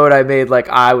was a note I made. Like,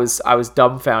 I was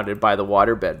dumbfounded by the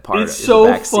waterbed part. It's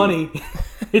so funny.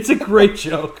 It's a great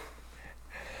joke.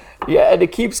 Yeah, and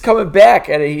it keeps coming back,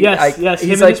 and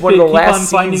he's like one of the last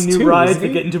keep on finding scenes new too, rides isn't to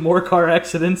he? get into more car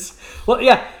accidents. Well,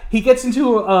 yeah, he gets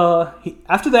into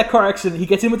after that car accident, he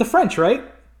gets in with the French, right?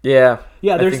 Yeah,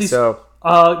 Yeah. There's I think these. so.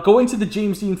 Going to the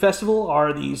James Dean Festival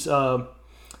are these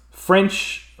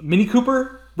French Mini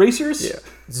Cooper racers. Yeah,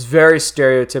 it's very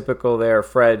stereotypical. They're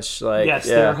French, like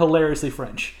They're hilariously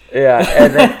French. Yeah,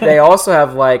 and then they also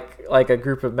have like a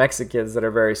group of Mexicans that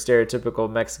are very stereotypical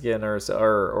Mexican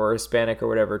or Hispanic or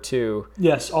whatever too.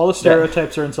 Yes, all the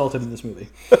stereotypes are insulted in this movie.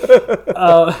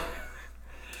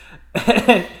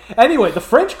 Anyway, the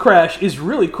French crash is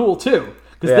really cool too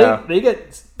because they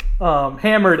get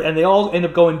hammered and they all end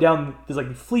up going down. There's like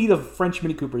a fleet of French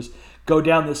Mini Coopers go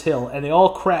down this hill and they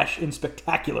all crash in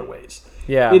spectacular ways.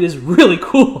 Yeah, it is really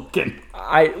cool looking.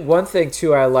 One thing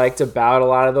too I liked about a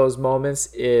lot of those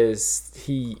moments is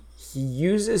he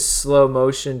uses slow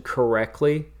motion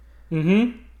correctly.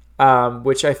 Mm-hmm.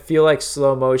 Which I feel like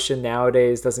slow motion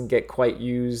nowadays doesn't get quite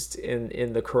used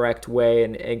in the correct way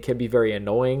and can be very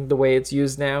annoying the way it's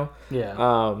used now.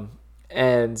 Yeah.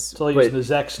 And so they use the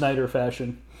Zack Snyder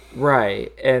fashion.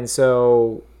 Right. And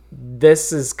so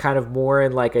this is kind of more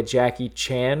in like a Jackie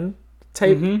Chan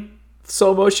type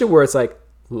slow motion where it's like,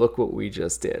 look what we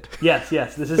just did. Yes.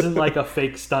 This isn't like a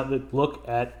fake stunt. Look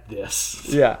at this.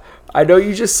 Yeah. I know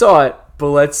you just saw it, but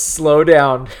let's slow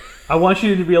down. I want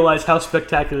you to realize how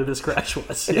spectacular this crash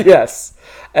was. Yeah. Yes.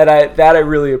 And I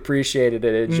really appreciated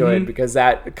it and enjoyed because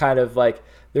that kind of like,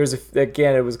 it was a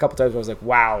couple times where I was like,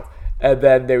 wow. And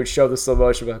then they would show the slow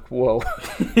motion, be like, whoa.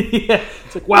 Yeah.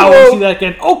 It's like, wow, we'll see that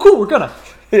again. Oh, cool, we're gonna.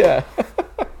 Yeah.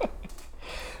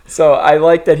 So I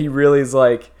like that he really is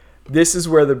like, this is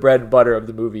where the bread and butter of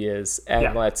the movie is,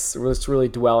 and let's really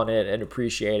dwell in it and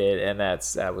appreciate it, and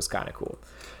that was kind of cool.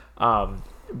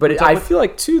 But I feel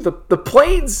like too the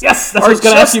planes are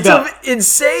just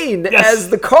insane as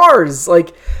the cars.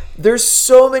 Like there's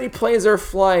so many planes that are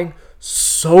flying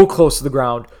so close to the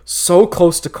ground, so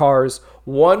close to cars.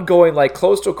 One going like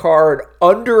close to a car and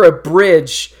under a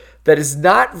bridge that is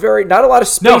not a lot of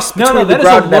space between the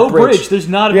ground and that bridge. There's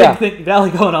not a big valley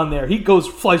going on there. He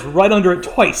flies right under it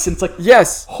twice, and it's like,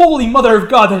 yes, holy mother of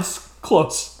God, that's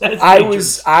close. That's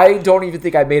dangerous. I don't even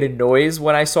think I made a noise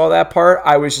when I saw that part.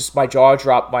 I was just, my jaw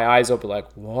dropped, my eyes open, like,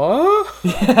 what?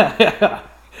 Yeah.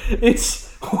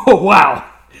 It's wow.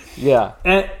 Yeah.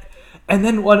 And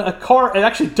then when a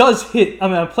plane does hit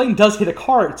a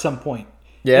car at some point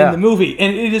in the movie,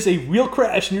 and it is a real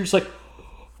crash, and you're just like,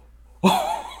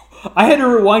 oh. I had to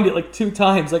rewind it like 2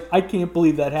 times. Like, I can't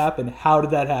believe that happened. How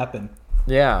did that happen?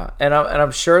 Yeah, and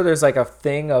I'm sure there's like a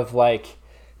thing of like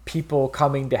people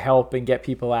coming to help and get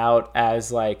people out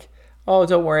as like, oh,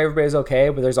 don't worry, everybody's okay.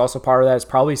 But there's also part of that is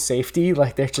probably safety.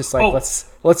 Like they're just like,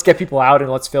 let's get people out and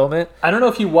let's film it. I don't know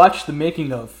if you watched the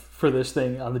making of for this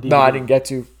thing on the DVD. No, I didn't get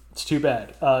to. It's too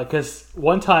bad because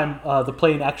one time the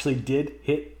plane actually did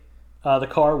hit the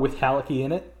car with Hallecky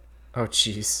in it. Oh,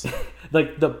 jeez.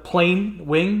 Like, the plane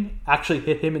wing actually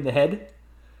hit him in the head.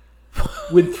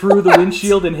 Went through the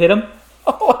windshield and hit him.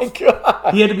 Oh, my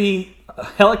God. He had to be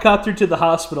helicoptered to the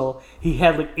hospital. He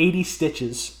had, like, 80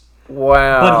 stitches.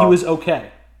 Wow. But he was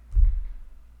okay.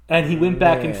 And he went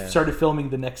back and started filming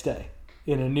the next day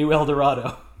in a new El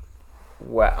Dorado.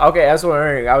 Wow. Okay, I was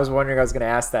wondering I was going to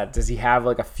ask that. Does he have,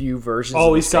 like, a few versions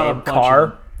of the same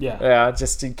car? Yeah. Yeah,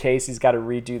 just in case he's got to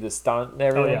redo the stunt and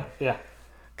everything. Oh, yeah.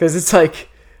 Because it's like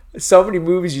so many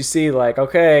movies you see like,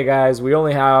 okay, guys, we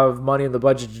only have money in the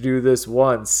budget to do this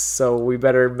once, so we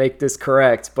better make this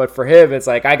correct. But for him, it's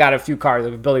like, I got a few cars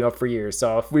I've been building up for years,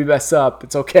 so if we mess up,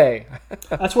 it's okay.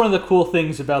 That's one of the cool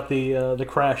things about the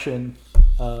crash in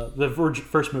the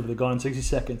first movie, The Gone in 60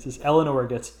 Seconds, is Eleanor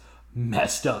gets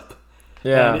messed up.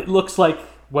 Yeah. And it looks like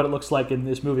what it looks like in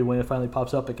this movie when it finally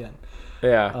pops up again.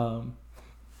 Yeah.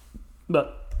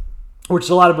 But Which is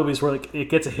a lot of movies where like it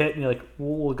gets a hit and you're like,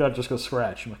 well, we'll go just go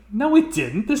scratch. I'm like, no, it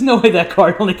didn't. There's no way that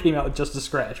car only came out with just a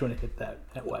scratch when it hit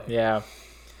that way. Yeah.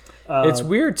 It's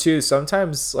weird too.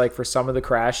 Sometimes, like for some of the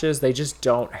crashes, they just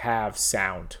don't have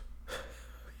sound.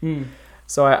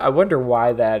 So I wonder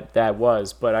why that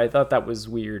was, but I thought that was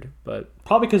weird. But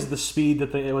probably because of the speed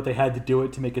that what they had to do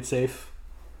it to make it safe,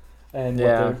 and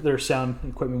what their sound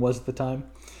equipment was at the time.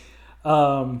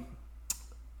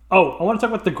 I want to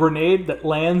talk about the grenade that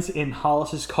lands in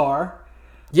Hollis's car.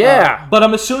 Yeah. But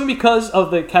I'm assuming because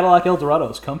of the Cadillac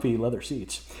Eldorado's comfy leather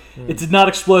seats, it did not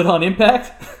explode on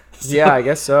impact. Yeah, I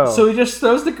guess so. So he just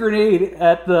throws the grenade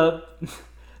at the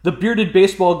bearded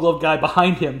baseball glove guy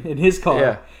behind him in his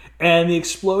car, and the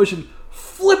explosion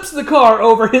flips the car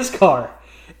over his car.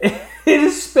 It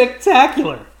is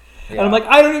spectacular. Yeah. And I'm like,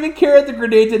 I don't even care if the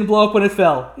grenade didn't blow up when it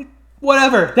fell.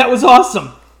 Whatever. That was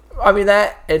awesome. I mean,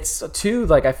 it's too,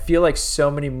 like, I feel like so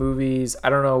many movies,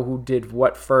 I don't know who did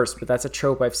what first, but that's a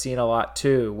trope I've seen a lot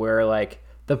too, where like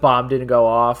the bomb didn't go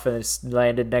off and it's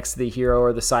landed next to the hero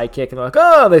or the sidekick and they're like,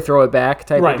 oh, they throw it back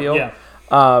type of deal.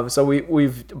 Yeah. So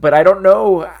we've, but I don't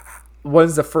know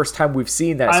when's the first time we've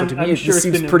seen that. So to me, it just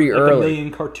seems pretty early. A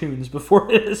million cartoons before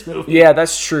this movie. Yeah,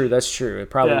 that's true. It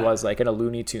probably was like in a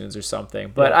Looney Tunes or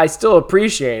something, but I still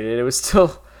appreciate it. It was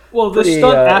still... Well, the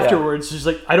stunt afterwards is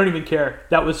like, I don't even care.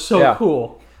 That was so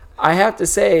cool. I have to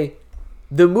say,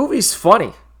 the movie's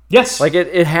funny. Yes. Like,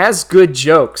 it has good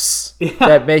jokes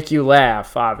that make you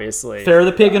laugh, obviously. Farrah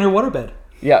the pig in her waterbed.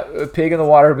 Yeah, a pig in the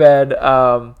waterbed,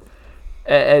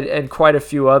 and quite a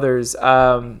few others.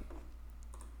 One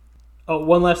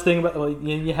last thing about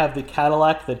you have the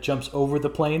Cadillac that jumps over the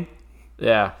plane.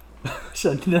 Yeah. It's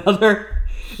another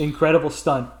incredible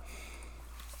stunt.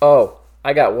 Oh,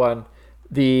 I got one.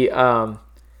 There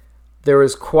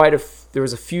was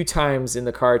a few times in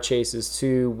the car chases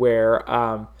too where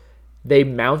they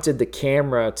mounted the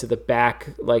camera to the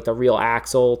back, like the real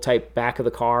axle type back of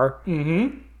the car.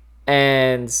 Mm-hmm.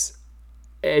 And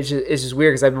it's just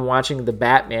weird because I've been watching the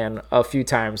Batman a few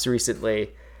times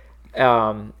recently,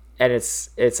 and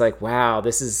it's like, wow,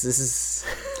 this is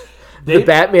the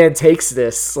Batman takes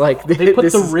this like they put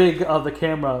the rig of the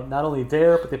camera not only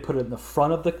there, but they put it in the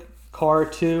front of the car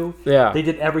too. Yeah, they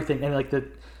did everything, and like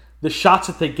the shots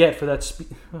that they get for that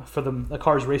for the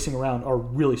cars racing around are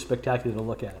really spectacular to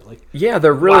look at. Like, yeah,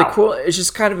 they're really cool. It's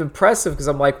just kind of impressive because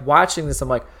I'm like watching this. I'm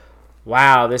like,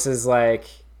 wow, this is like,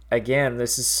 again,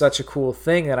 this is such a cool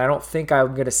thing, and I don't think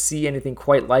I'm gonna see anything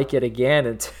quite like it again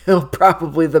until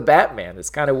probably the Batman. It's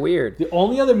kind of weird. The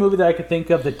only other movie that I could think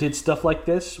of that did stuff like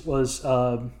this was,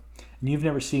 and you've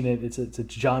never seen it. It's a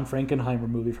John Frankenheimer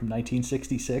movie from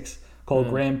 1966. Called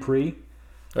Grand Prix.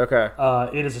 Okay.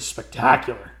 It is a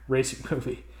spectacular racing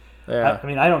movie. Yeah. I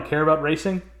mean, I don't care about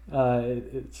racing.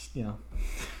 It's,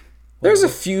 There's a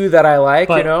few that I like,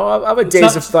 I'm a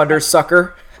Days of Thunder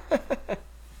sucker.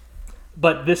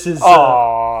 But this is...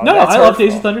 I love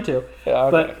Days of Thunder too. Yeah,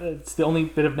 okay. But it's the only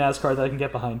bit of NASCAR that I can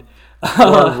get behind.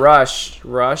 Or Rush.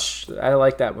 I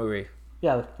like that movie.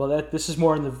 Yeah, well, this is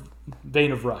more in the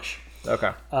vein of Rush.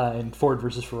 Okay. And Ford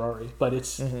versus Ferrari. But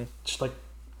it's just like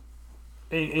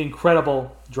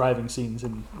incredible driving scenes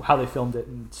and how they filmed it,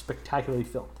 and spectacularly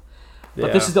filmed.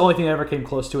 But this is the only thing that ever came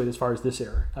close to it as far as this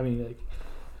era. I mean, like,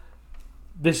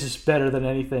 this is better than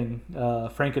anything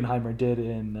Frankenheimer did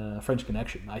in French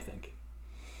Connection, I think.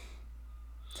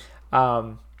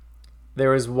 There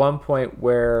was one point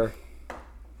where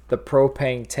the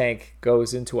propane tank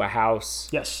goes into a house.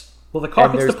 Yes. Well, the car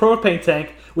hits the propane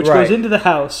tank, which goes into the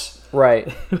house.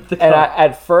 Right. And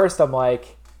at first, I'm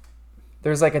like,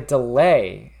 there's like a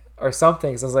delay or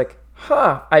something. So I was like,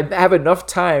 I have enough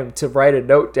time to write a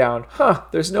note down.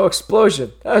 There's no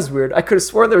explosion. That was weird. I could have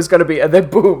sworn there was going to be, and then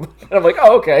boom. And I'm like,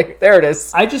 oh, okay, there it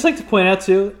is. I just like to point out,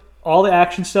 too, all the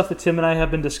action stuff that Tim and I have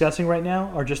been discussing right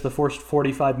now are just the first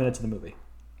 45 minutes of the movie.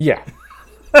 Yeah.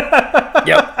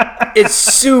 Yep. It's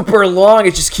super long.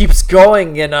 It just keeps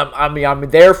going, and I'm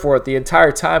there for it the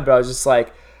entire time, but I was just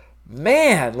like,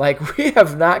 man, like, we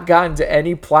have not gotten to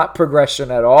any plot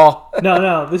progression at all.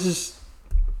 No, this is...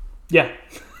 Yeah,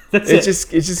 that's it.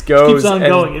 It just goes. Keeps on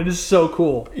going. It is so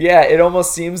cool. Yeah, it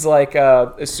almost seems like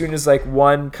as soon as like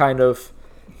one kind of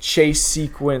chase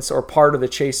sequence or part of the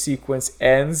chase sequence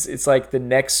ends, it's like the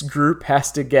next group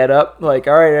has to get up. Like,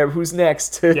 all right, who's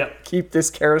next to keep this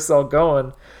carousel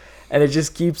going? And it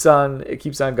just keeps on. It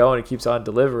keeps on going. It keeps on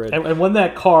delivering. And when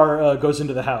that car goes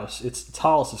into the house, it's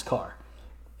Hollis's car.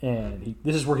 And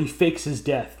this is where he fakes his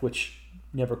death, which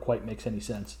never quite makes any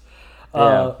sense.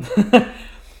 Yeah.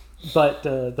 But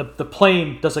the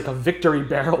plane does like a victory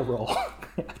barrel roll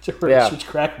afterwards, which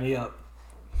cracked me up.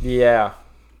 Yeah.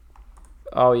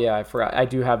 Oh yeah, I forgot. I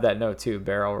do have that note too.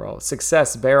 Barrel roll.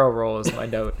 Success. Barrel roll is my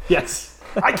note. Yes.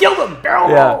 I killed him. Barrel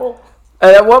roll.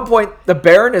 And at one point, the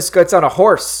Baroness gets on a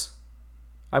horse.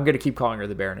 I'm gonna keep calling her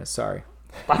the Baroness. Sorry.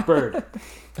 Blackbird.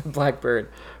 Blackbird.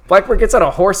 Blackbird gets on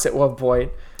a horse at one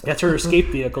point. That's her escape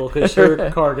vehicle because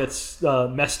her car gets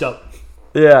messed up.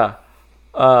 Yeah.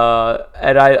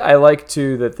 And I like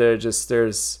too that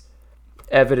there's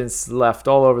evidence left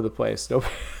all over the place.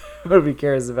 Nobody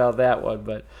cares about that one,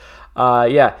 but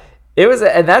yeah, it was,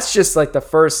 and that's just like the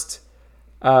first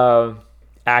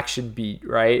action beat,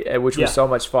 right? Which was so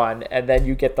much fun, and then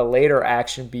you get the later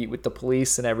action beat with the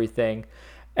police and everything,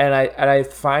 and I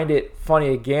find it funny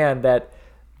again that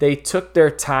they took their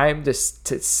time to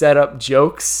set up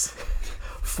jokes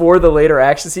for the later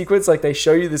action sequence. Like they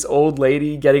show you this old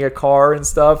lady getting a car and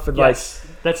stuff, and I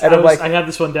have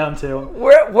this one down too.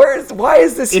 Why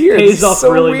is this here? It pays this off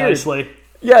so really weird. nicely.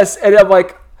 Yes, and I'm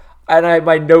like,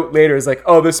 my note later is like,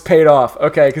 oh, this paid off.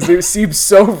 Okay, because it seems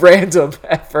so random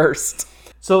at first.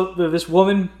 So this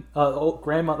woman, old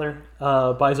grandmother,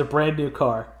 buys a brand new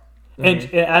car,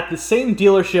 and at the same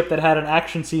dealership that had an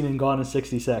action scene in Gone in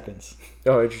 60 Seconds.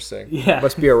 Oh, interesting. Yeah,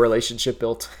 must be a relationship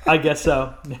built. I guess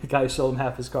so. The guy who sold him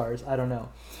half his cars. I don't know,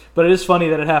 but it is funny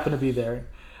that it happened to be there,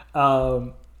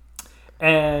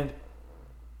 and.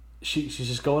 She's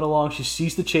just going along. She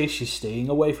sees the chase. She's staying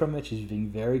away from it. She's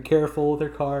being very careful with her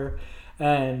car.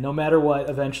 And no matter what,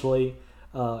 eventually,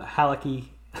 Halicki...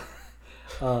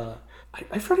 I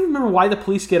don't even remember why the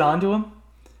police get onto him.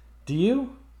 Do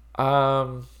you?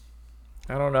 I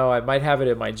don't know. I might have it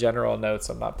in my general notes.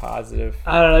 I'm not positive.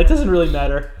 I don't know. It doesn't really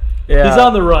matter. Yeah. He's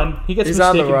on the run. He gets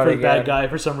mistaken for a again. bad guy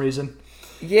for some reason.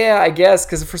 Yeah, I guess,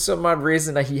 because for some odd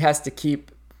reason he has to keep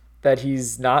that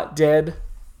he's not dead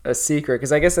a secret,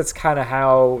 because I guess that's kind of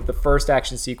how the first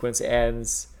action sequence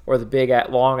ends, or the big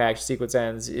long action sequence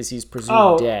ends, is he's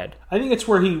presumed dead. I think it's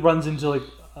where he runs into like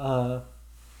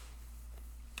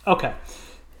okay,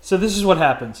 so this is what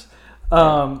happens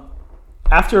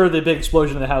after the big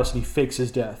explosion in the house and he fakes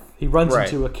his death. He runs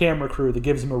into a camera crew that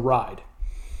gives him a ride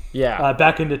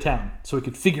back into town so he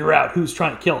could figure out who's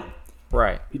trying to kill him.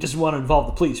 Right. He doesn't want to involve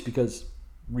the police because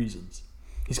reasons.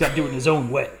 He's got to do it in his own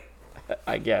way.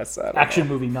 I guess. I don't Action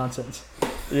know. movie nonsense.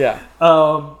 Yeah.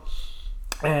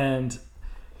 And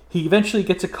he eventually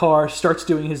gets a car, starts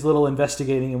doing his little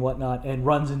investigating and whatnot, and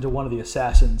runs into one of the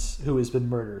assassins who has been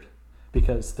murdered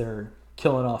because they're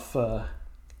killing off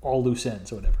all loose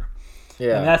ends or whatever.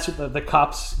 Yeah. And that's what the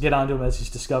cops get onto him as he's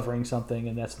discovering something,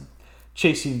 and that's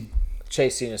chasing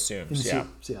assumes. Yeah.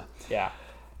 Yeah.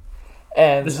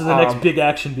 And this is the next big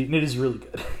action beat, and it is really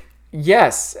good.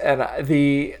 Yes, and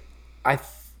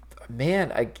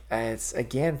it's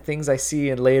again things I see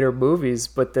in later movies,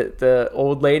 but the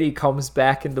old lady comes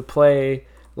back into play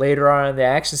later on in the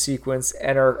action sequence,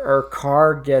 and her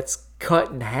car gets cut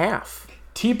in half.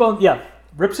 T-bone,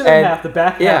 rips it in half, the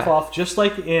back half off, just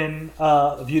like in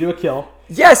A View to a Kill.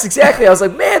 Yes, exactly. I was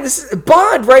like, man, this is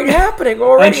Bond happening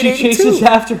already. And she chases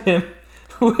after him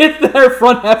with her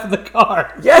front half of the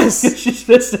car. Yes, she's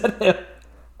pissed at him.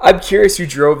 I'm curious who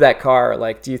drove that car.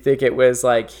 Like, do you think it was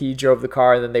like he drove the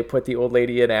car and then they put the old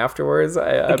lady in afterwards?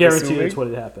 I guarantee that's what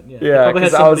had happened. Yeah, probably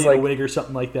had somebody in a wig or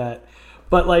something like that.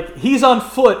 But like, he's on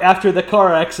foot after the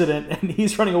car accident and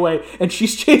he's running away, and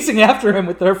she's chasing after him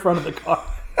with her front of the car.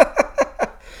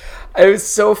 It was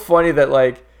so funny that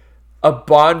like a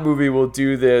Bond movie will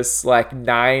do this like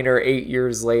 9 or 8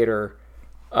 years later,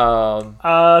 right?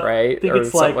 I think or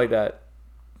it's something like that.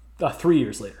 3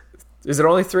 years later. Is it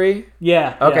only 3?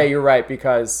 Yeah. Okay, you're right,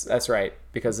 because that's right,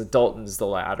 because the Dalton's the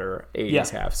latter 80s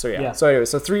half. So yeah. So anyway,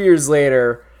 3 years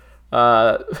later,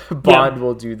 Bond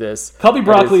will do this. Cubby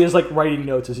Broccoli is like writing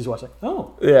notes as he's watching.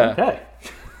 Oh, yeah. Okay.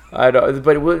 I know,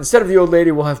 but instead of the old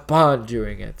lady, we'll have Bond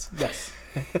doing it. Yes.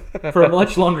 For a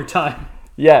much longer time.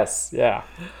 Yes. Yeah.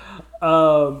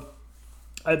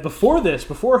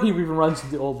 Before he even runs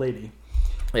into the old lady.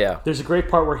 Yeah. There's a great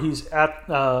part where he's at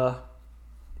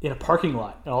in a parking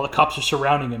lot, and all the cops are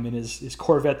surrounding him in his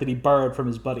Corvette that he borrowed from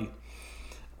his buddy.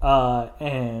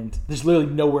 And there's literally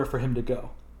nowhere for him to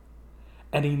go.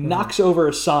 And he knocks over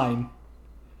a sign,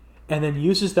 and then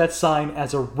uses that sign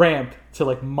as a ramp to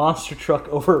like monster truck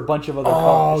over a bunch of other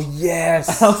cars. Oh,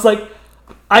 yes. And I was like,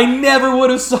 I never would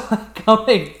have saw it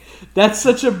coming. That's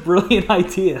such a brilliant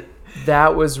idea.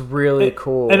 That was really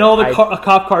cool. And all the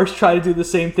cop cars try to do the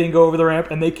same thing, go over the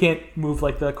ramp, and they can't move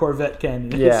like the Corvette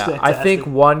can. Yeah, I think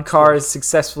one car is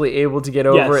successfully able to get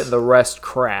over it, and the rest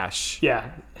crash.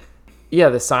 Yeah. Yeah,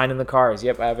 the sign in the cars.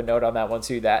 Yep, I have a note on that one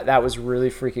too. That was really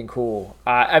freaking cool.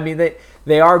 I mean,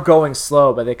 they are going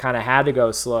slow, but they kind of had to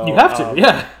go slow. You have to,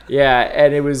 yeah. Yeah,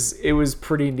 and it was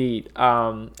pretty neat.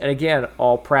 And again,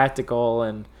 all practical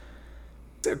and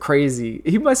crazy.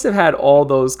 He must have had all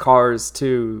those cars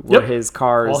too. Were his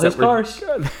cars? All his cars.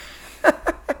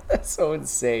 That's so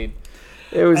insane.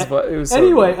 It was so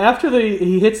anyway, neat. after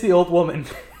he hits the old woman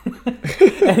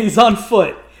and he's on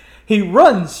foot, he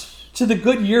runs to the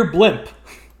Goodyear blimp.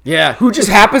 Yeah, who just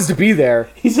happens to be there.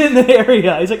 He's in the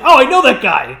area. He's like, oh, I know that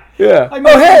guy. Yeah. I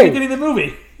met him at the beginning of the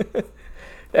movie.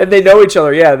 And they know each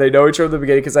other. Yeah, they know each other at the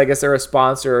beginning because I guess they're a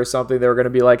sponsor or something. They were going to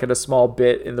be like in a small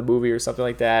bit in the movie or something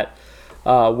like that.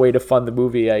 Way to fund the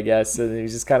movie, I guess. And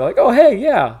he's just kind of like, oh, hey,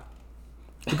 yeah.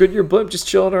 The Goodyear blimp just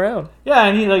chilling around. Yeah,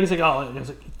 and he's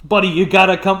like, buddy, you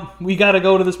gotta come. We gotta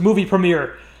go to this movie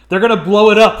premiere. They're going to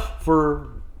blow it up for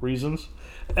reasons.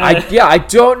 I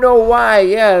don't know why.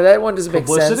 Yeah, that one doesn't make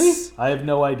sense. I have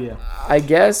no idea. I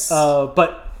guess.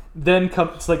 But then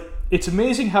it's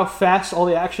amazing how fast all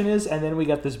the action is, and then we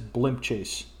got this blimp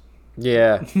chase.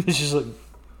 Yeah. It's just like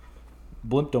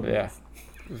blimp don't move.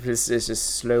 It's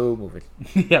just slow moving.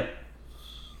 Yeah.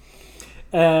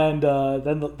 And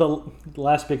then the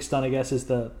last big stunt, I guess, is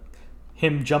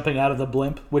him jumping out of the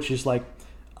blimp, which is like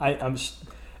I'm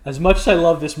as much as I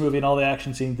love this movie and all the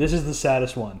action scenes, this is the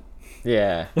saddest one.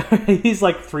 Yeah. He's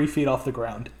like 3 feet off the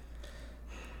ground.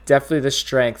 Definitely the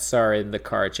strengths are in the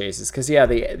car chases. Because, yeah,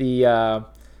 the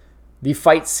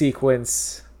fight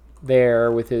sequence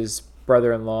there with his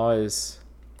brother-in-law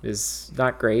is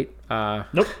not great.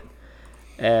 Nope.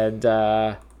 And,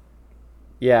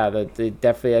 yeah, the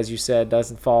definitely, as you said,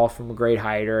 doesn't fall from a great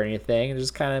height or anything. It's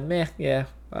just kind of meh, yeah,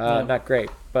 not great.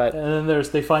 But and then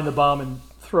they find the bomb and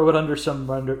throw it under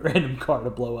some random car to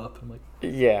blow up. I'm like,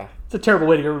 yeah. It's a terrible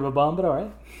way to get rid of a bomb, but all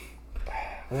right.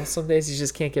 Well, some days you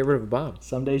just can't get rid of a bomb.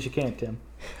 Some days you can't, Tim.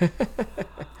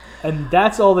 And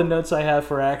that's all the notes I have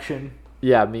for action.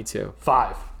 Yeah, me too.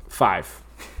 5.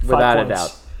 Without a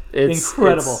doubt. It's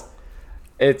incredible.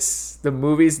 It's the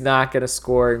movie's not going to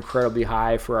score incredibly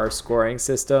high for our scoring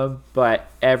system, but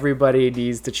everybody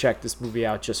needs to check this movie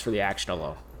out just for the action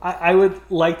alone. I would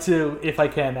like to, if I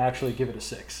can, actually give it a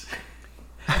 6.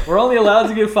 We're only allowed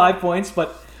to give 5 points,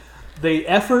 but the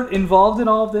effort involved in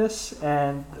all of this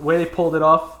and the way they pulled it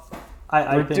off,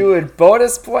 We're doing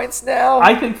bonus points now?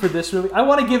 I think for this movie, I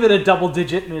want to give it a double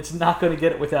digit, and it's not going to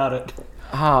get it without it.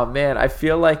 Oh, man, I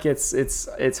feel like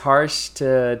it's harsh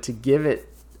to give it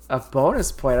a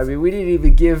bonus point. I mean, we didn't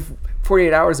even give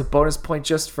 48 Hours a bonus point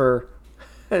just for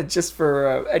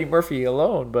Eddie Murphy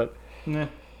alone, but... Yeah.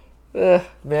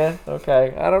 Man,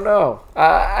 okay. I don't know.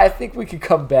 I think we could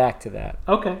come back to that.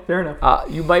 Okay, fair enough.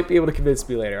 You might be able to convince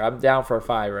me later. I'm down for a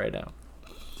 5 right now.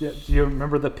 Do you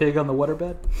remember the pig on the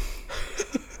waterbed?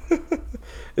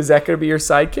 Is that going to be your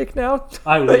sidekick now?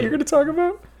 I would. That you're going to talk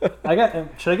about?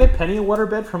 Should I get Penny a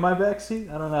waterbed for my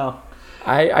backseat? I don't know.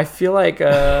 I feel like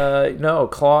no,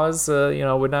 Claws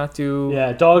would not do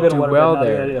dog and do waterbed, well not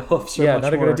there. a good idea. Hoofs are much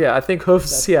not a more. good idea. I think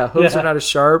hooves are not as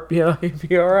sharp. He'd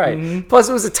be all right. Mm-hmm. Plus,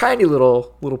 it was a tiny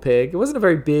little pig. It wasn't a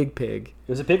very big pig.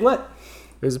 It was a piglet.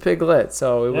 It was a piglet,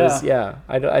 so it was. Yeah,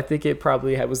 I think it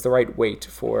probably was the right weight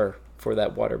for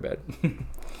that waterbed.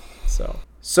 So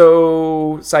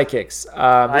sidekicks.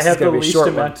 I have the least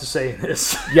amount to say in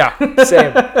this. Yeah,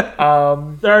 same.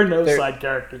 There are no side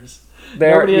characters.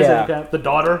 Nobody has any kind. The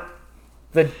daughter.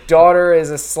 The daughter is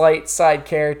a slight side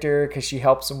character because she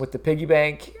helps him with the piggy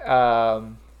bank.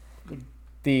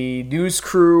 The news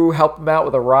crew helped him out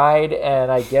with a ride,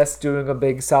 and I guess doing a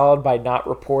big solid by not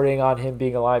reporting on him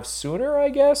being alive sooner, I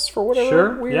guess, for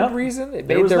whatever weird reason. It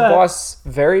made their boss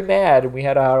very mad, and we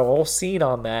had a whole scene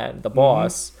on that, the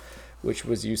boss, which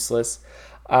was useless.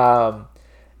 And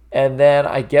then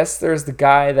I guess there's the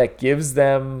guy that gives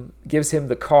him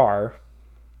the car.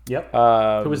 Yep.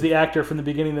 Who was the actor from the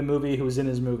beginning of the movie who was in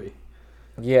his movie.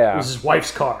 Yeah. It was his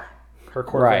wife's car. Her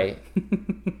Corvette.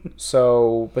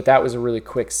 Right. But that was a really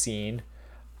quick scene.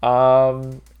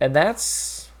 And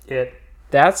that's it.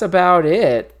 That's about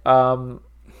it. Nobody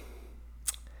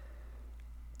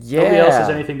else has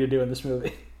anything to do in this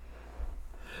movie.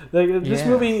 This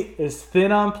movie is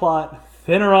thin on plot,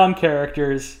 thinner on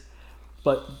characters,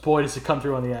 but boy, does it come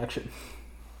through on the action.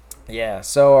 Yeah,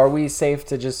 so are we safe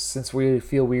to just, since we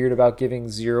feel weird about giving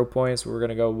 0 points, we're going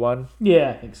to go 1?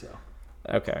 Yeah, I think so.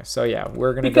 Okay, so yeah,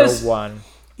 we're going to go 1.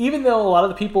 Even though a lot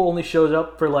of the people only shows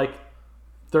up for like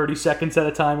 30 seconds at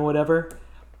a time or whatever,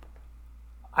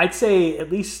 I'd say at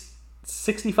least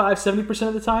 65-70%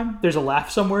 of the time, there's a laugh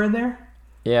somewhere in there.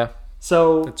 Yeah,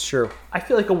 so that's true. I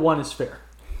feel like a 1 is fair.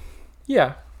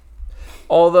 Yeah.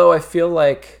 Although I feel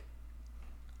like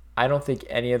I don't think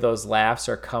any of those laughs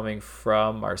are coming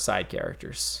from our side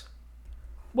characters.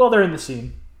 Well, they're in the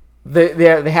scene.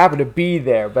 They happen to be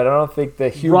there, but I don't think the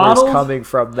humor is coming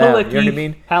from them. You know what I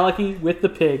mean? Halicki with the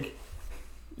pig.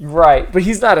 Right, but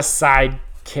he's not a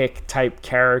sidekick type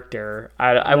character.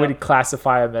 I would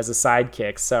classify him as a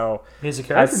sidekick. So he has a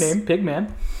character named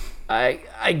Pigman.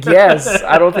 I guess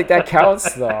I don't think that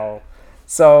counts though.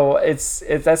 So it's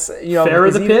that's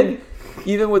Farrah the pig.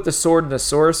 Even with the sword and the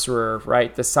sorcerer,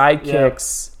 right? The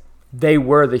sidekicks, they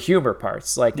were the humor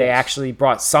parts. Like they actually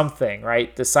brought something,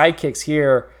 right? The sidekicks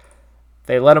here,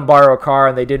 they let him borrow a car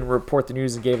and they didn't report the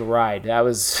news and gave a ride. That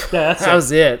was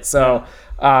was it. So.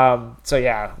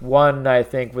 One, I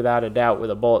think, without a doubt, with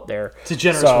a bullet there. It's a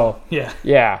generous one. Yeah.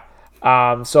 Yeah.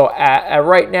 So at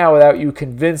right now, without you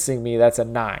convincing me, that's a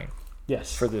 9.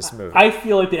 Yes. For this movie. I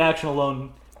feel like the action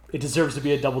alone, it deserves to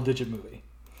be a double-digit movie.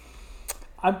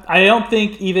 I don't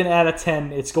think even at a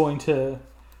 10, it's going to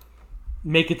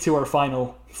make it to our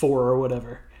final 4 or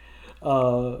whatever.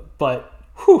 But,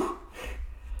 whew.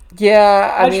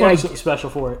 Yeah, I just wanted something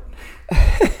special for it.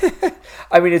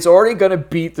 I mean, it's already going to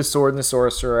beat The Sword and the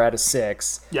Sorcerer at a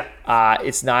 6. Yeah.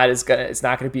 It's not going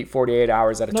to beat 48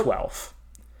 Hours at a 12.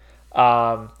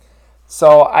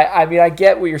 So I mean, I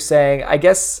get what you're saying. I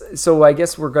guess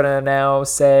we're going to now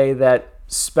say that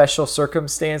special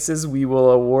circumstances we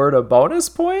will award a bonus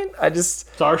point.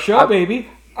 It's our show, baby.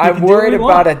 I'm worried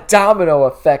about a domino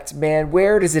effect, man.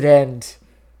 Where does it end?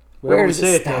 Where does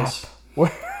it stop?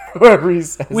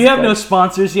 We have no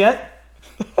sponsors yet.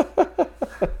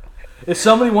 If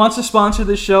somebody wants to sponsor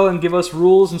this show and give us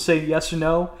rules and say yes or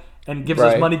no and gives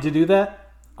us money to do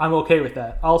that, I'm okay with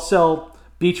that. I'll sell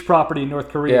beach property in North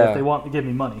Korea if they want to give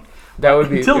me money. That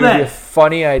would be, it would be a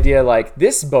funny idea. Like,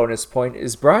 this bonus point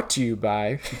is brought to you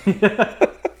by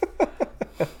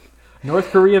North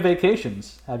Korea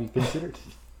vacations. Have you considered?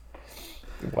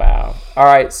 Wow. All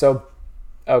right. So,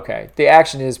 okay. The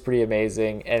action is pretty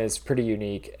amazing and it's pretty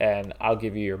unique, and I'll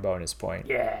give you your bonus point.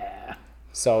 Yeah.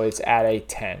 So it's at a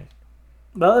 10.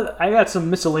 Well, I got some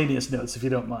miscellaneous notes if you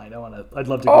don't mind. I'd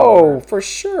love to go over. For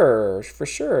sure,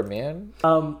 man.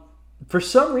 For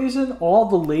some reason, all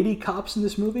the lady cops in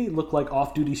this movie look like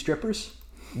off-duty strippers.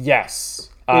 Yes.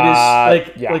 It is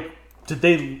like did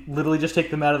they literally just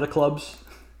take them out of the clubs?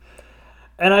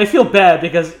 And I feel bad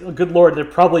because, good Lord, they're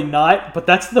probably not, but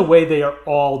that's the way they are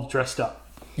all dressed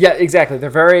up. Yeah, exactly.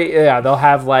 They're they'll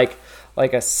have like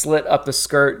a slit up the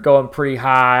skirt going pretty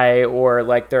high, or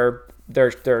like their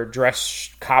dress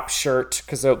cop shirt,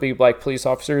 because they'll be like police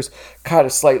officers kind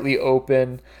of slightly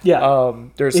open. Yeah.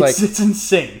 It's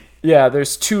insane. Yeah,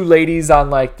 there's 2 ladies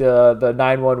on like the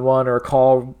 911 or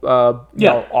call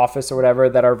office or whatever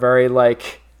that are very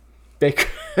like, they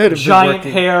could have giant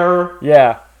hair.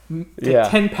 Yeah.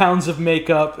 10 pounds of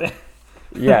makeup.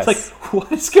 Yes. It's like,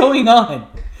 what's going on?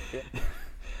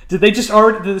 Did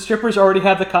the strippers already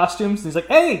have the costumes? And he's like,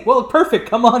 hey, well, perfect,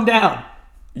 come on down.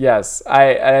 Yes.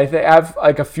 I think I have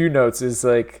like a few notes. Is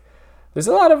like, there's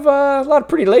a lot of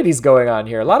pretty ladies going on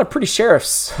here. A lot of pretty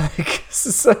sheriffs. Like,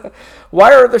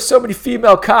 why are there so many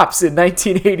female cops in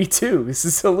 1982? This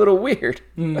is a little weird.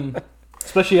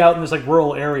 Especially out in this like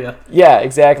rural area. Yeah,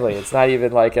 exactly. It's not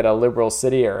even like in a liberal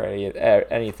city or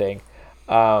anything.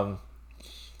 There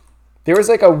was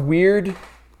like a weird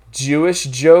Jewish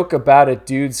joke about a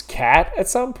dude's cat at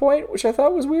some point, which I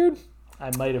thought was weird.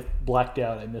 I might have blacked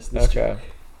out. I missed this joke.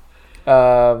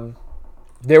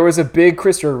 There was a big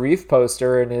Christopher Reeve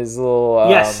poster in his little.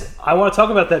 Yes, I want to talk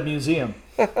about that museum.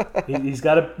 he's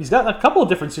got a couple of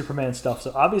different Superman stuff,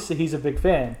 so obviously he's a big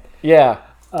fan. Yeah.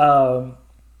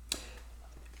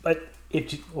 But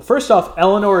first off,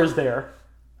 Eleanor is there,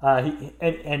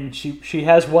 and she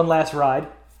has one last ride.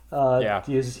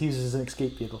 He uses an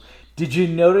escape vehicle. Did you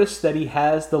notice that he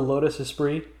has the Lotus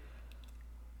Esprit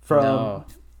from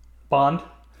Bond?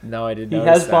 No, I didn't. He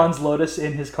has Bond's Lotus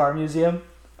in his car museum.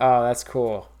 Oh, that's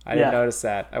cool. I didn't notice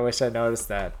that. I wish I noticed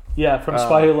that. Yeah, from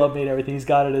Spy Who Loved Me and everything. He's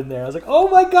got it in there. I was like, oh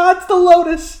my God, it's the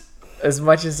Lotus. As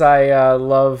much as I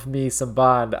love me some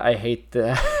Bond, I hate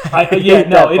the. It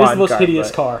is the most hideous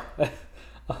car.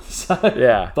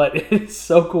 Yeah, but it's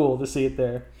so cool to see it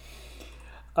there.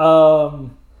 For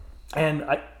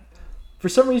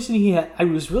some reason, I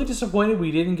was really disappointed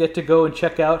we didn't get to go and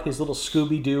check out his little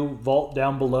Scooby-Doo vault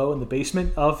down below in the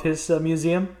basement of his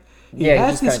museum. He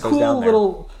has this cool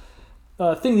little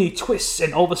thing that he twists,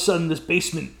 and all of a sudden this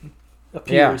basement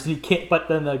appears, and he can't. But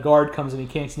then the guard comes and he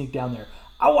can't sneak down there.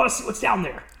 I want to see what's down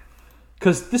there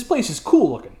because this place is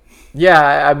cool looking.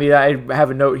 Yeah, I mean, I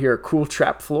have a note here: cool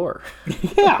trap floor.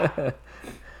 Yeah.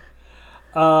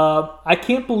 I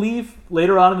can't believe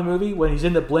later on in the movie when he's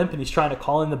in the blimp and he's trying to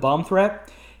call in the bomb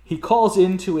threat, he calls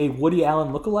into a Woody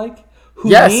Allen lookalike who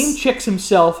Yes. name checks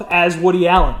himself as Woody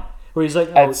Allen. Where he's like,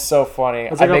 oh, That's so funny.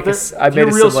 I made a similar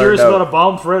real serious note. about a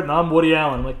bomb threat, and I'm Woody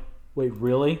Allen. I'm like, wait,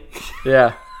 really?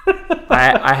 Yeah.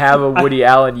 I have a Woody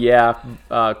Allen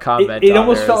comment. It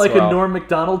almost there felt as like well. a Norm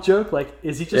Macdonald joke. Like,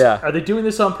 is he just? Yeah. Are they doing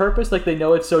this on purpose? Like they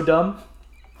know it's so dumb?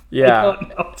 Yeah. I don't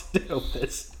know what to do with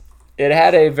this. It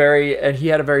had he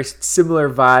had a very similar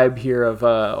vibe here of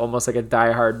almost like a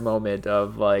Die Hard moment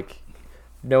of like,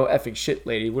 no effing shit,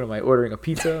 lady. What am I ordering, a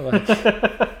pizza? Like,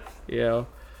 you know,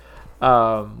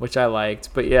 which I liked.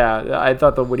 But yeah, I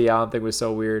thought the Woody Allen thing was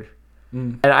so weird.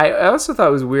 And I also thought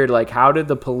it was weird, like, how did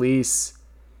the police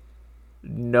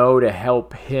know to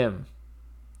help him?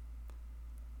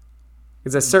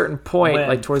 Because at a certain point, When?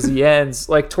 like towards the ends,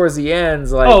 like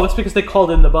Oh, it's because they called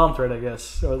in the bomb threat, I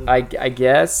guess. I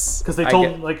guess Because they told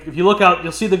him, like, if you look out,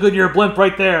 you'll see the Goodyear blimp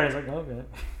right there. And he's like, okay.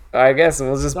 I guess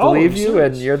we'll just believe you,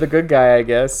 and you're the good guy, I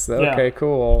guess. Okay,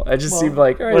 cool. It just seemed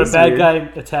like, all right, when a bad weird. guy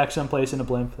attacks someplace in a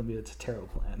blimp, then it's a terrible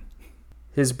plan.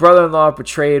 His brother-in-law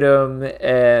betrayed him,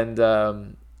 and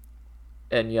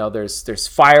you know, there's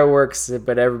fireworks,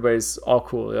 but everybody's all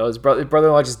cool. You know, his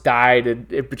brother-in-law just died,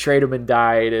 and it betrayed him and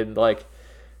died, and like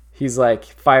he's like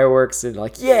fireworks and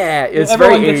like it's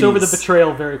everyone very gets 80s. over the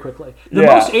betrayal very quickly. The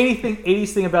most 80s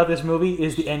thing about this movie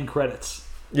is the end credits.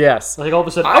 Yes, Like all of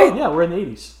a sudden, we're in the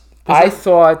 80s. I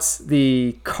thought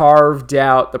the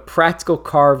practical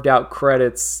carved out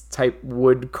credits type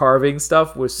wood carving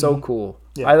stuff was so cool.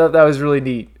 Yeah. I thought that was really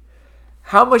neat.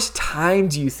 How much time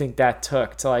do you think that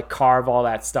took to like carve all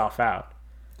that stuff out?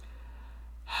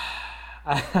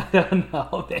 I don't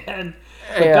know, man.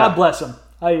 But God bless him.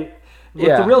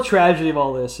 The real tragedy of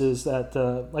all this is that,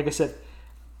 like I said,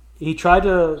 he tried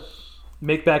to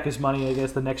make back his money, I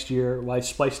guess, the next year by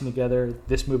splicing together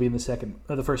this movie and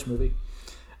the first movie.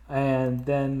 And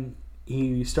then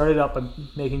he started up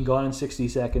making Gone in 60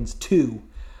 Seconds 2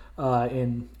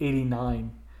 in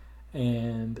 89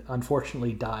 and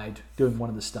unfortunately died doing one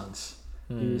of the stunts.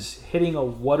 He was hitting a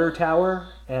water tower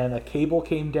and a cable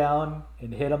came down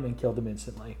and hit him and killed him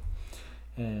instantly.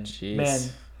 And man,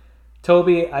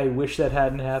 Toby, I wish that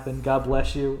hadn't happened. God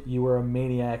bless you. You were a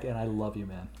maniac and I love you,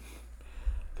 man.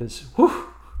 Because, whew,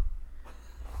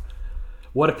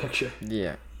 what a picture.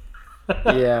 Yeah.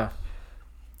 Yeah.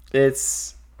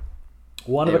 It's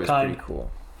one of a kind. Pretty cool.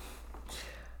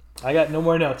 I got no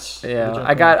more notes. Yeah,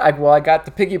 I got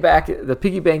the piggy bank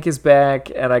is back,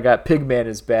 and I got Pigman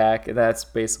is back, and that's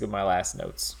basically my last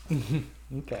notes.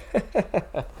 Okay.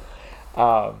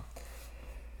 But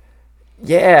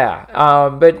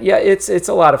yeah, it's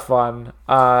a lot of fun.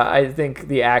 I think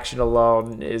the action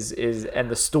alone is and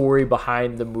the story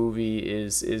behind the movie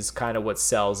is kind of what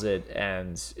sells it,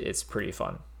 and it's pretty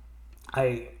fun.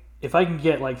 If I can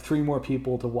get like 3 more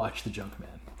people to watch the Junkman,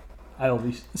 I'll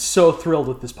be so thrilled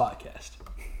with this podcast.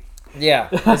 Yeah,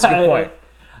 that's a good point.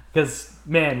 Because,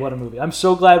 man, what a movie. I'm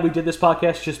so glad we did this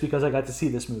podcast just because I got to see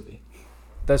this movie.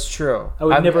 That's true. I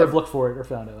would never have looked for it or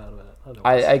found out about it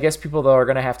otherwise. I guess people, though, are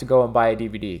going to have to go and buy a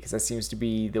DVD because that seems to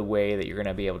be the way that you're going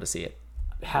to be able to see it.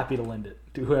 Happy to lend it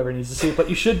to whoever needs to see it. But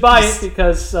you should buy it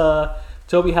because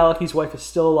Toby Halicki's wife is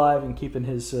still alive and keeping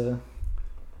his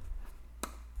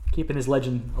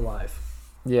legend alive.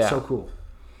 Yeah. So cool.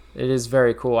 It is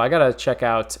very cool. I gotta check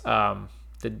out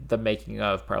the making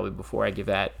of probably before I give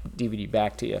that DVD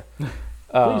back to you.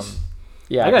 Please.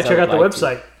 Yeah, I gotta check out the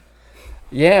website.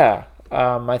 Yeah,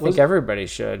 I think everybody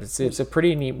should. It's a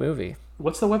pretty neat movie.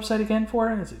 What's the website again for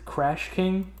it? Is it Crash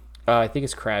King? I think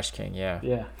it's Crash King. Yeah.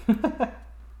 Yeah.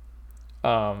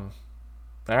 All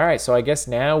right, so I guess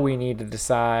now we need to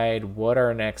decide what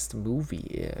our next movie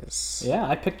is. Yeah,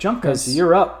 I picked Junkman, so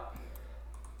you're up.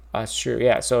 Sure,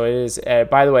 yeah. So it is.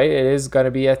 By the way, it is going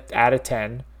to be out of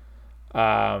 10.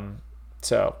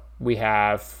 So we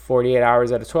have 48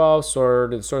 Hours out of 12,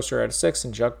 Sword of the Sorcerer out of 6,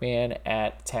 and Junkman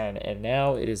at 10. And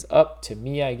now it is up to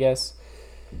me, I guess.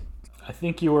 I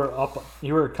think you were up.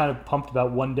 You were kind of pumped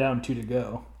about 1 down, 2 to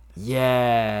go.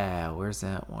 Yeah, where's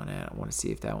that one at? I want to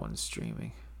see if that one's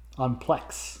streaming. On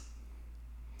Plex.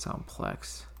 It's on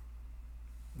Plex.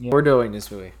 Yeah. We're doing this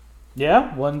movie.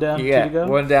 Yeah, 1 down, 2 to go.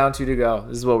 1 down, 2 to go.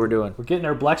 This is what we're doing. We're getting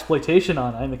our blaxploitation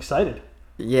on. I'm excited.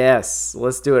 Yes,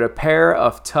 let's do it. A pair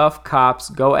of tough cops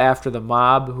go after the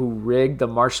mob who rigged the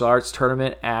martial arts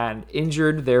tournament and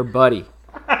injured their buddy.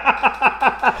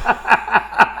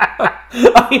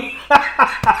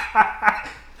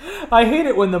 I hate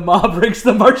it when the mob rigs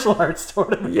the martial arts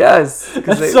tournament. Yes.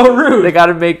 That's so rude. They got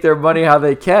to make their money how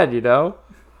they can, you know?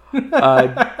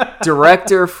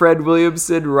 Director Fred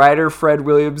Williamson, writer Fred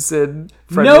Williamson.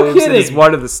 Fred Williamson kidding. is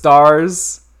one of the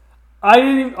stars. I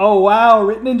didn't even, oh wow,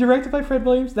 written and directed by Fred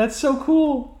Williams. That's so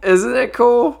cool. Isn't it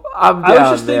cool? I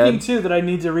was just thinking too that I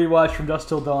need to rewatch From Dusk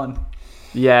Till Dawn.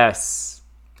 Yes.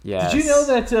 Yes. Did you know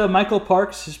that Michael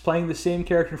Parks is playing the same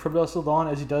character in From Dusk Till Dawn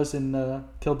as he does in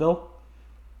Kill Bill?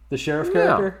 The sheriff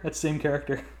character? That's the same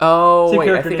character. Oh, same wait,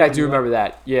 character I think I do remember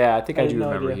that. Yeah, I think I do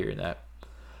remember hearing that.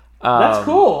 That's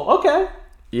cool. Okay.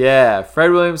 Yeah,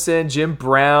 Fred Williamson, Jim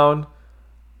Brown,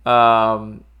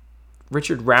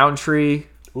 Richard Roundtree.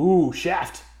 Ooh,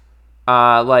 Shaft.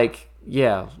 Let's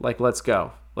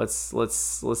go. Let's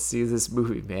see this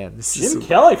movie, man. Jim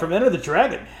Kelly from Enter the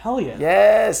Dragon. Hell yeah.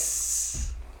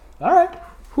 Yes. All right.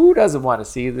 Who doesn't want to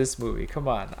see this movie? Come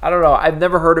on. I don't know. I've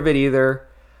never heard of it either.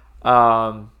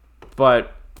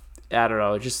 But I don't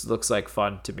know. It just looks like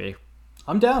fun to me.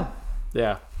 I'm down.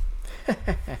 Yeah.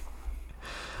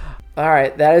 All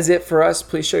right, that is it for us.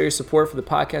 Please show your support for the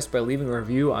podcast by leaving a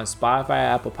review on Spotify,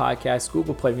 Apple Podcasts,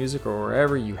 Google Play Music, or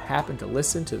wherever you happen to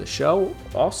listen to the show.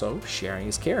 Also, sharing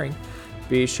is caring.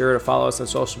 Be sure to follow us on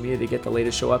social media to get the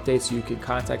latest show updates. You can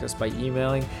contact us by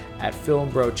emailing at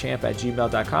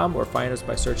filmbrochamp@gmail.com or find us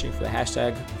by searching for the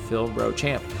hashtag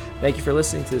FilmBroChamp. Thank you for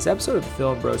listening to this episode of the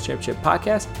Film Bros Championship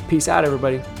Podcast. Peace out,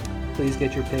 everybody. Please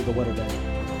get your pig a water bag.